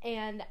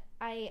 And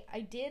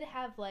I did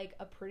have like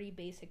a pretty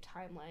basic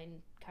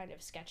timeline kind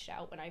of sketched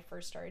out when I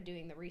first started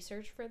doing the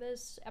research for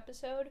this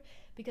episode,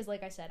 because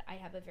like I said, I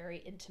have a very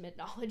intimate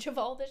knowledge of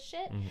all this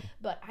shit,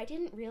 but I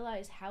didn't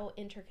realize how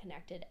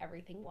interconnected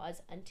everything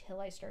was until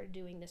I started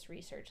doing this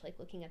research, like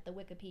looking at the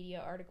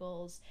Wikipedia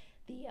articles,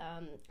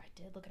 I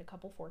did look at a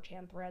couple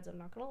 4chan threads, I'm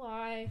not gonna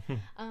lie,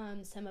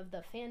 some of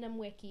the fandom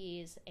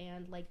wikis,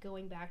 and like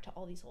going back to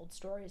all these old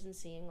stories and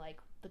seeing like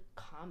the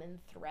common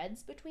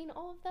threads between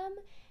all of them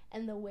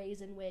and the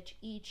ways in which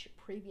each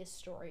previous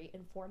story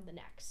informed the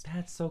next.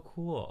 That's so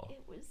cool.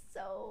 It was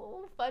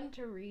so fun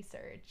to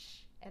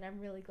research, and I'm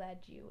really glad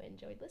you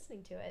enjoyed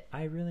listening to it.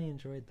 I really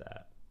enjoyed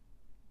that.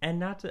 And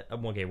not to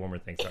okay, one more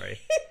thing,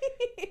 sorry.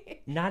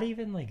 Not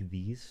even like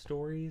these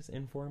stories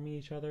inform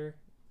each other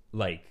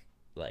like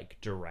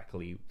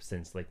directly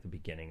since like the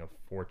beginning of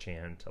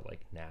 4chan to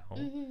like now,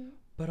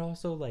 but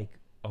also like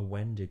a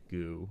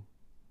Wendigo.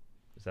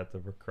 Is that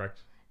the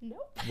correct?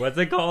 Nope. What's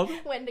it called?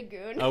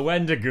 Wendigoon. A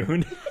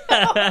Wendigoon.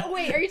 Oh,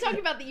 wait, are you talking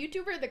about the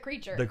YouTuber or the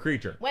creature? The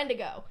creature.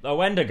 Wendigo. A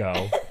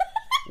Wendigo.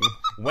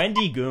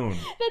 Wendigoon.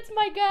 That's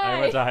my guy. I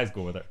went to high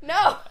school with her.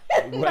 No,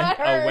 not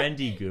her. A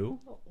Wendigo.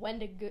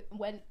 Wendigo.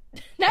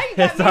 Now you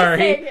got me Sorry.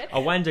 saying it. A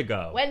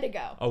Wendigo.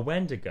 Wendigo. A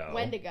Wendigo.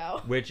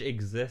 Wendigo. Which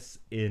exists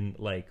in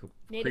like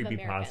Native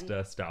creepypasta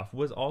American stuff.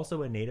 Was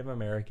also a Native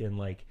American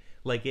like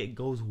it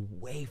goes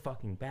way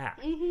fucking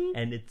back.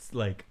 And it's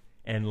like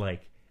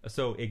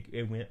so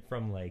it went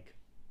from like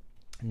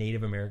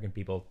Native American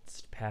people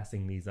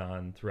passing these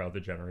on throughout the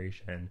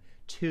generation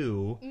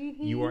to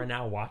you are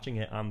now watching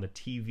it on the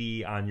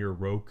TV on your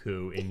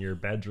Roku in your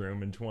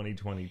bedroom in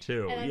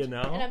 2022, And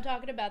I'm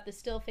talking about the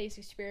still face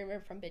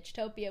experiment from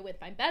Bitchtopia with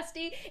my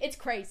bestie. It's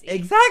crazy.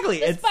 Exactly.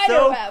 The it's spider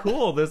so web.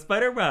 cool. The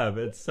spider web.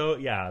 It's so,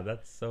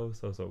 that's so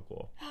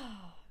cool.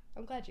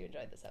 I'm glad you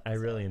enjoyed this episode. I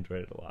really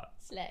enjoyed it a lot.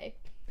 Slay.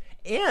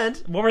 And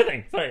one more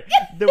thing, sorry.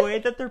 The way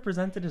that they're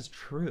presented as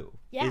true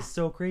is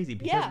so crazy.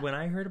 Because when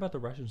I heard about the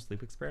Russian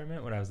sleep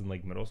experiment when I was in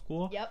like middle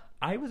school,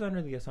 I was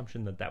under the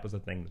assumption that was a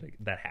thing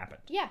that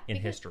happened in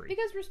history.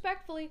 Because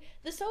respectfully,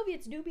 the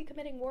Soviets do be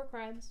committing war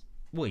crimes.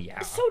 Well, yeah.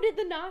 So did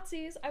the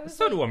Nazis.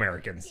 So do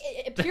Americans.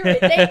 Period.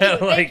 Thank you.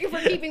 Thank you for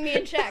keeping me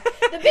in check.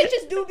 The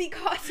bitches do be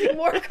causing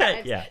war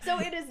crimes. So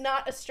it is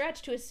not a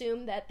stretch to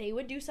assume that they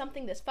would do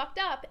something this fucked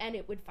up and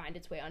it would find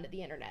its way onto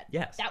the internet.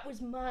 Yes. That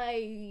was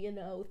my,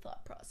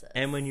 thought process.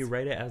 And when you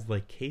write it as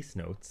like case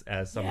notes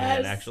as something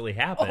that actually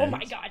happened. Oh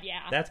my god,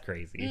 yeah. That's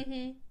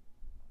crazy.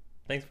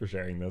 Thanks for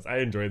sharing this. I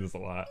enjoyed this a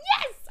lot.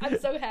 Yes! I'm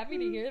so happy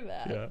to hear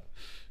that. Yeah.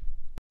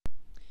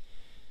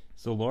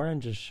 So Lauren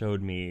just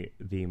showed me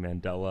the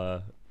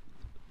Mandela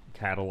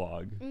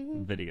catalog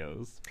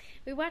videos.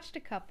 We watched a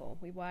couple.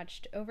 We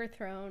watched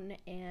Overthrown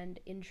and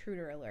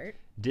Intruder Alert.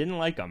 Didn't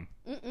like them.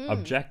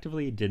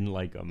 Objectively didn't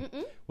like them.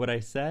 What I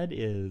said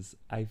is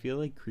I feel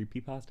like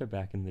creepypasta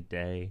back in the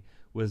day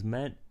was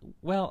meant,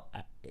 well,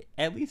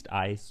 at least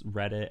I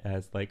read it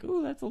as like,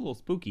 oh, that's a little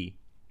spooky.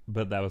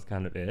 But that was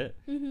kind of it.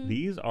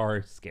 These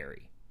are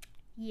scary.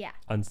 Yeah.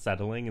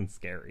 Unsettling and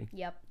scary.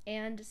 Yep.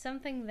 And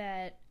something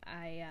that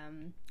I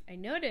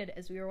noted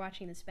as we were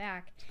watching this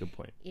back, good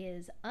point,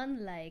 is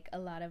unlike a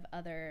lot of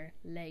other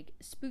like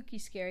spooky,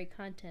 scary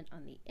content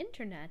on the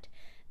internet,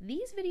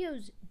 these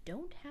videos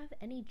don't have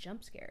any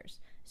jump scares.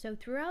 So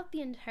throughout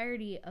the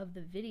entirety of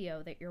the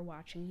video that you're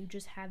watching, you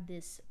just have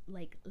this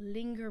like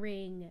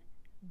lingering,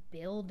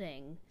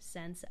 building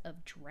sense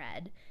of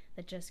dread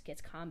that just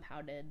gets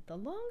compounded the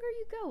longer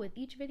you go with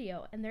each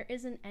video, and there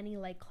isn't any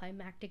like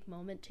climactic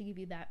moment to give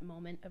you that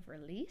moment of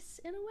release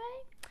in a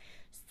way.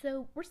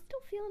 So we're still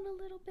feeling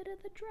a little bit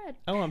of the dread.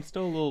 Oh, I'm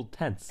still a little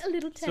tense. A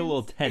little tense. Still a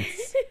little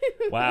tense.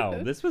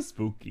 Wow, this was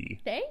spooky.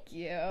 Thank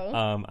you.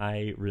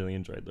 I really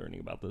enjoyed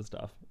learning about this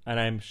stuff. And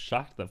I'm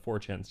shocked that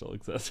 4chan still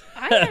exists.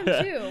 I am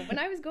too. When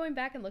I was going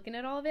back and looking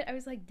at all of it, I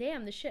was like,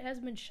 damn, this shit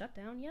hasn't been shut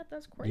down yet?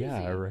 That's crazy.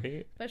 Yeah,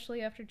 right?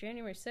 Especially after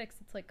January 6th.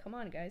 It's like, come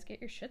on, guys,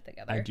 get your shit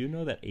together. I do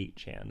know that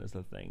 8chan is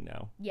a thing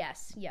now.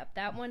 Yes, yep.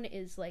 That one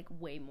is like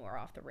way more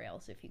off the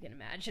rails, if you can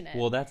imagine it.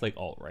 Well, that's like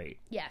alt-right.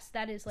 Yes,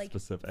 that is like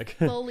specific.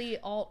 fully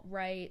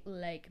alt-right,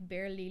 like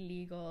barely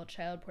legal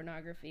child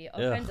pornography,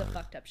 all kinds of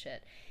fucked up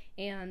shit.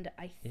 And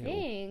I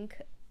think,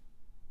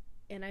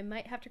 and I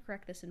might have to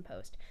correct this in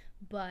post,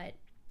 but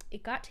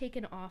it got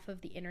taken off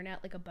of the internet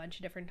like a bunch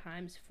of different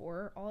times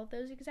for all of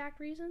those exact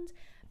reasons,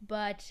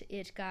 but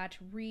it got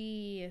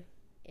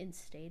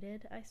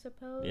reinstated, I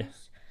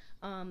suppose,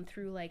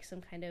 through like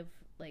some kind of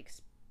like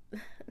I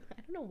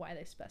don't know why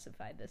they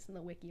specified this in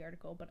the wiki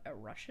article, but a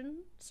Russian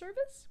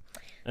service.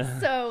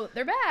 So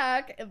they're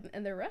back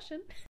and they're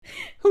Russian.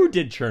 Who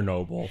did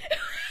Chernobyl?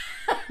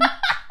 Not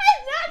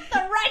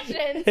the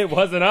Russians. It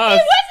wasn't us.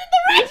 It wasn't the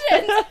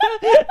Russians.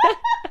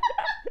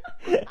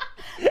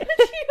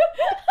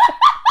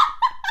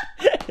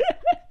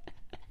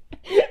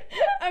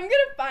 I'm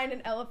gonna find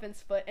an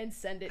elephant's foot and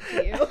send it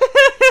to you.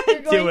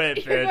 You're going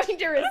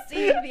to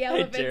receive the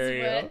elephant's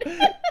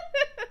foot.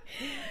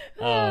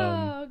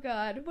 Oh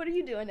God, what are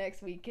you doing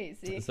next week,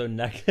 Casey? So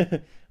next,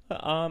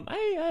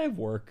 I have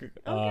work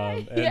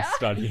and yeah.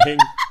 studying.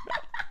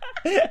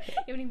 You have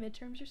any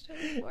midterms you're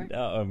studying for?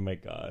 Oh my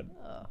God.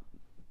 Oh.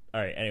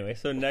 All right. Anyway,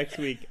 so next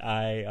week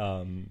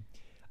I'm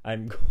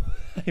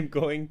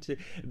going to.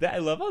 I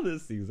love how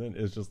this season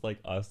is just like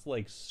us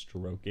like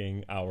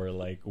stroking our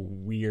like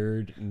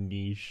weird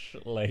niche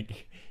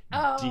like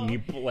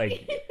deep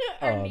like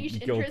our niche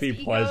guilty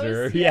interest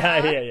pleasure. Egos.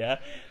 Yeah.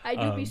 I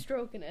do be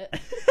stroking it.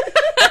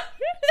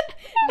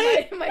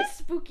 my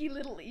spooky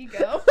little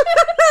ego.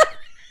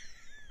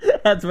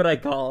 That's what I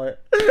call it.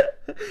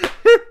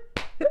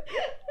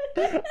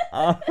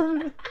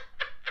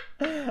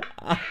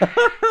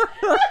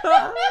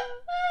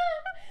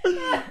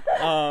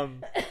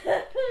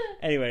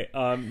 Anyway,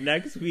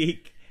 next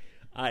week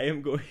I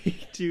am going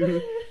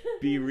to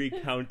be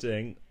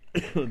recounting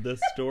the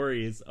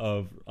stories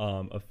of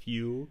a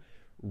few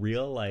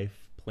real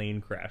life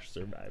plane crash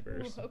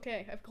survivors. Ooh,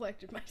 okay, I've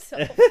collected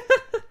myself.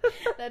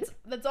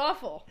 That's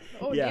awful.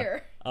 Oh yeah.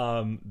 dear.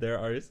 There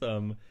are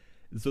some.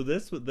 So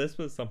this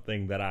was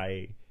something that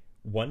I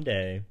one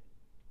day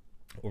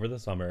over the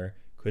summer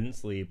couldn't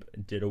sleep,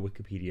 did a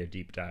Wikipedia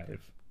deep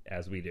dive,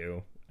 as we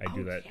do. I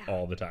do that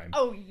all the time.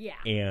 Oh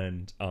yeah.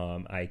 And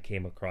I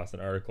came across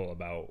an article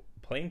about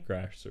plane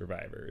crash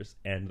survivors,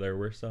 and there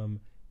were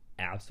some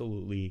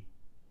absolutely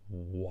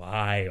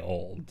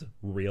wild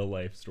real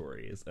life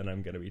stories, and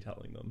I'm going to be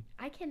telling them.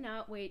 I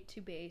cannot wait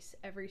to base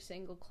every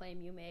single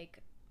claim you make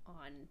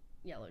on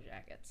Yellow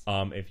Jackets.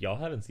 If y'all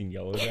haven't seen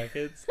Yellow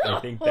Jackets, I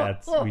think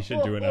we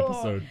should do an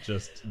episode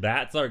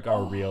that's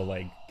our real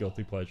like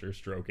guilty pleasure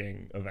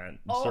stroking event,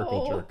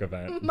 circle jerk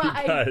event.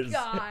 My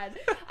God,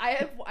 I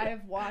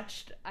have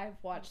watched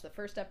the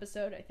first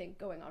episode, I think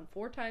going on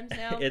 4 times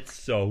now. It's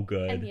so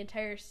good. And the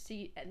entire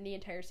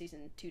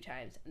season 2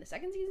 times, and the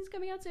second season's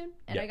coming out soon.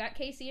 And I got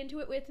Casey into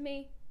it with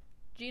me.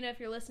 Gina, if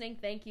you're listening,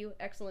 thank you.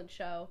 Excellent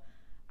show.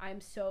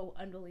 I'm so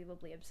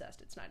unbelievably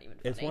obsessed. It's not even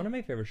funny. It's one of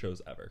my favorite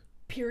shows ever.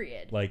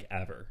 Period. Like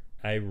ever.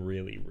 I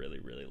really, really,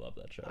 really love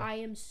that show. I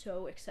am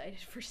so excited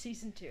for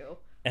season 2.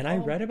 And I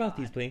read about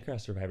these plane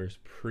crash survivors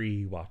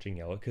pre-watching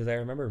Yellow, because I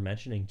remember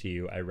mentioning to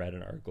you, I read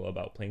an article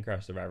about plane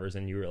crash survivors,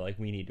 and you were like,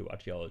 we need to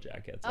watch Yellow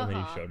Jackets. And then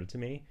you showed it to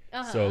me.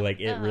 So like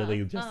it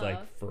really just like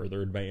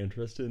furthered my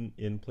interest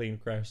in plane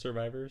crash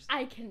survivors.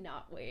 I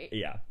cannot wait.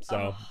 Yeah.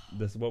 So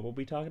this is what we'll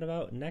be talking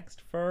about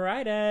next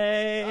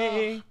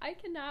Friday. I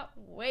cannot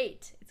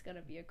wait. It's going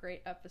to be a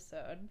great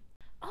episode.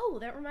 Oh,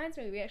 that reminds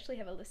me, we actually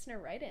have a listener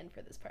write-in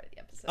for this part of the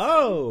episode.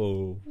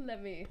 Oh!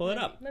 Let me pull it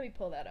up. Let me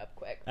pull that up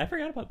quick. I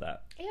forgot about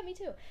that. Yeah, me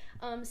too.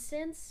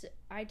 Since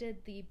I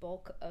did the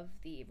bulk of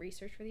the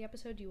research for the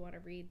episode, do you want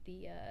to read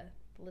the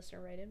listener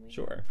write-in?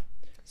 Sure.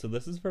 So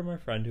this is from our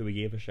friend who we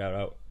gave a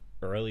shout-out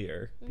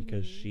earlier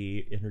because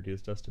she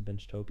introduced us to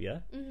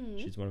Bingetopia.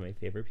 She's one of my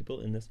favorite people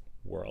in this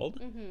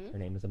world. Her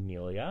name is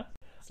Amelia.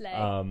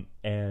 Slay.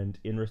 And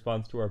in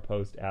response to our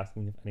post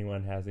asking if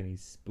anyone has any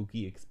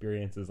spooky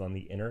experiences on the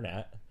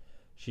internet,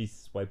 she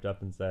swiped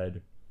up and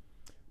said,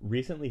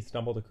 recently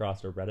stumbled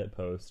across a Reddit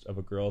post of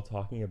a girl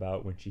talking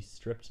about when she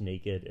stripped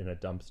naked in a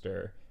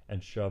dumpster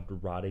and shoved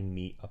rotting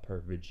meat up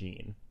her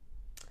vagine.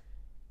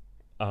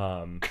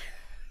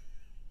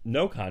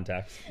 No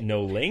context,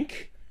 no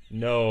link,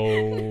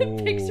 no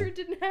picture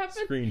didn't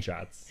happen.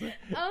 Screenshots.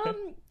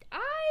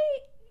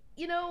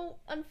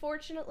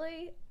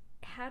 Unfortunately,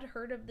 had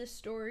heard of this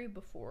story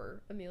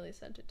before Amelia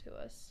sent it to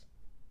us.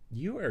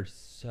 You are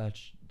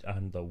such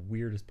on the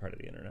weirdest part of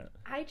the internet.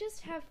 I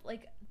just have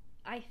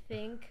I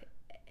think,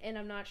 and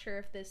I'm not sure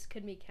if this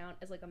could count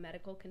as like a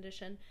medical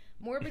condition,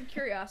 morbid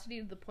curiosity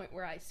to the point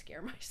where I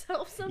scare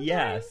myself sometimes.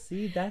 Yeah,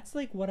 see, that's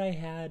like what I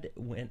had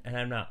when,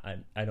 and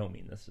I don't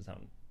mean this to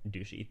sound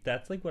douchey.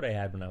 That's like what I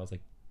had when I was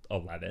like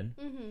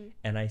 11,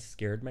 and I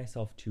scared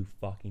myself to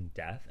fucking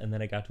death, and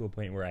then I got to a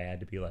point where I had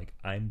to be like,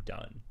 I'm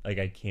done. Like,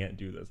 I can't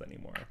do this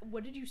anymore.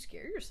 What did you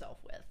scare yourself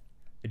with?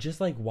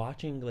 Just like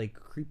watching like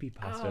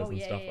creepypastas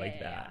and stuff like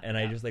that. And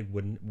I just like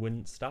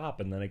wouldn't stop,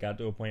 and then I got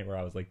to a point where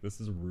I was like,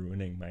 this is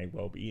ruining my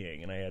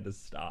well-being, and I had to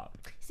stop.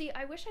 See,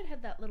 I wish I'd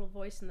had that little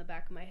voice in the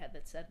back of my head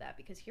that said that,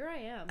 because here I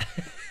am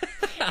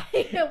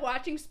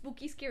watching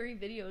spooky scary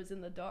videos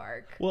in the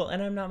dark. Well,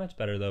 and I'm not much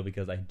better though,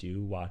 because I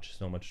do watch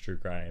so much true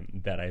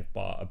crime that I've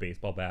bought a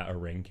baseball bat, a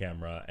Ring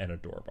camera, and a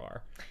door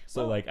bar.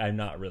 So like I'm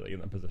not really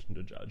in the position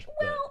to judge.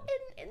 Well,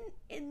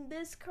 in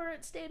this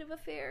current state of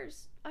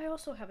affairs, I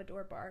also have a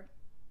door bar.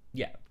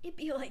 Yeah. It'd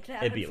be like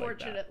that,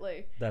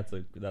 unfortunately. Like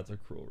that. That's a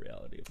cruel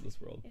reality of this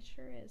world. It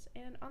sure is.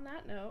 And on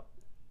that note,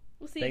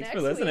 we'll see you next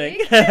week.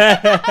 Thanks for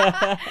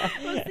listening.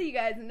 We'll see you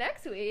guys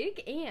next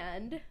week,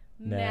 and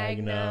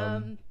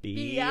Magnum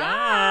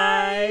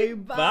B.I.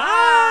 Bye.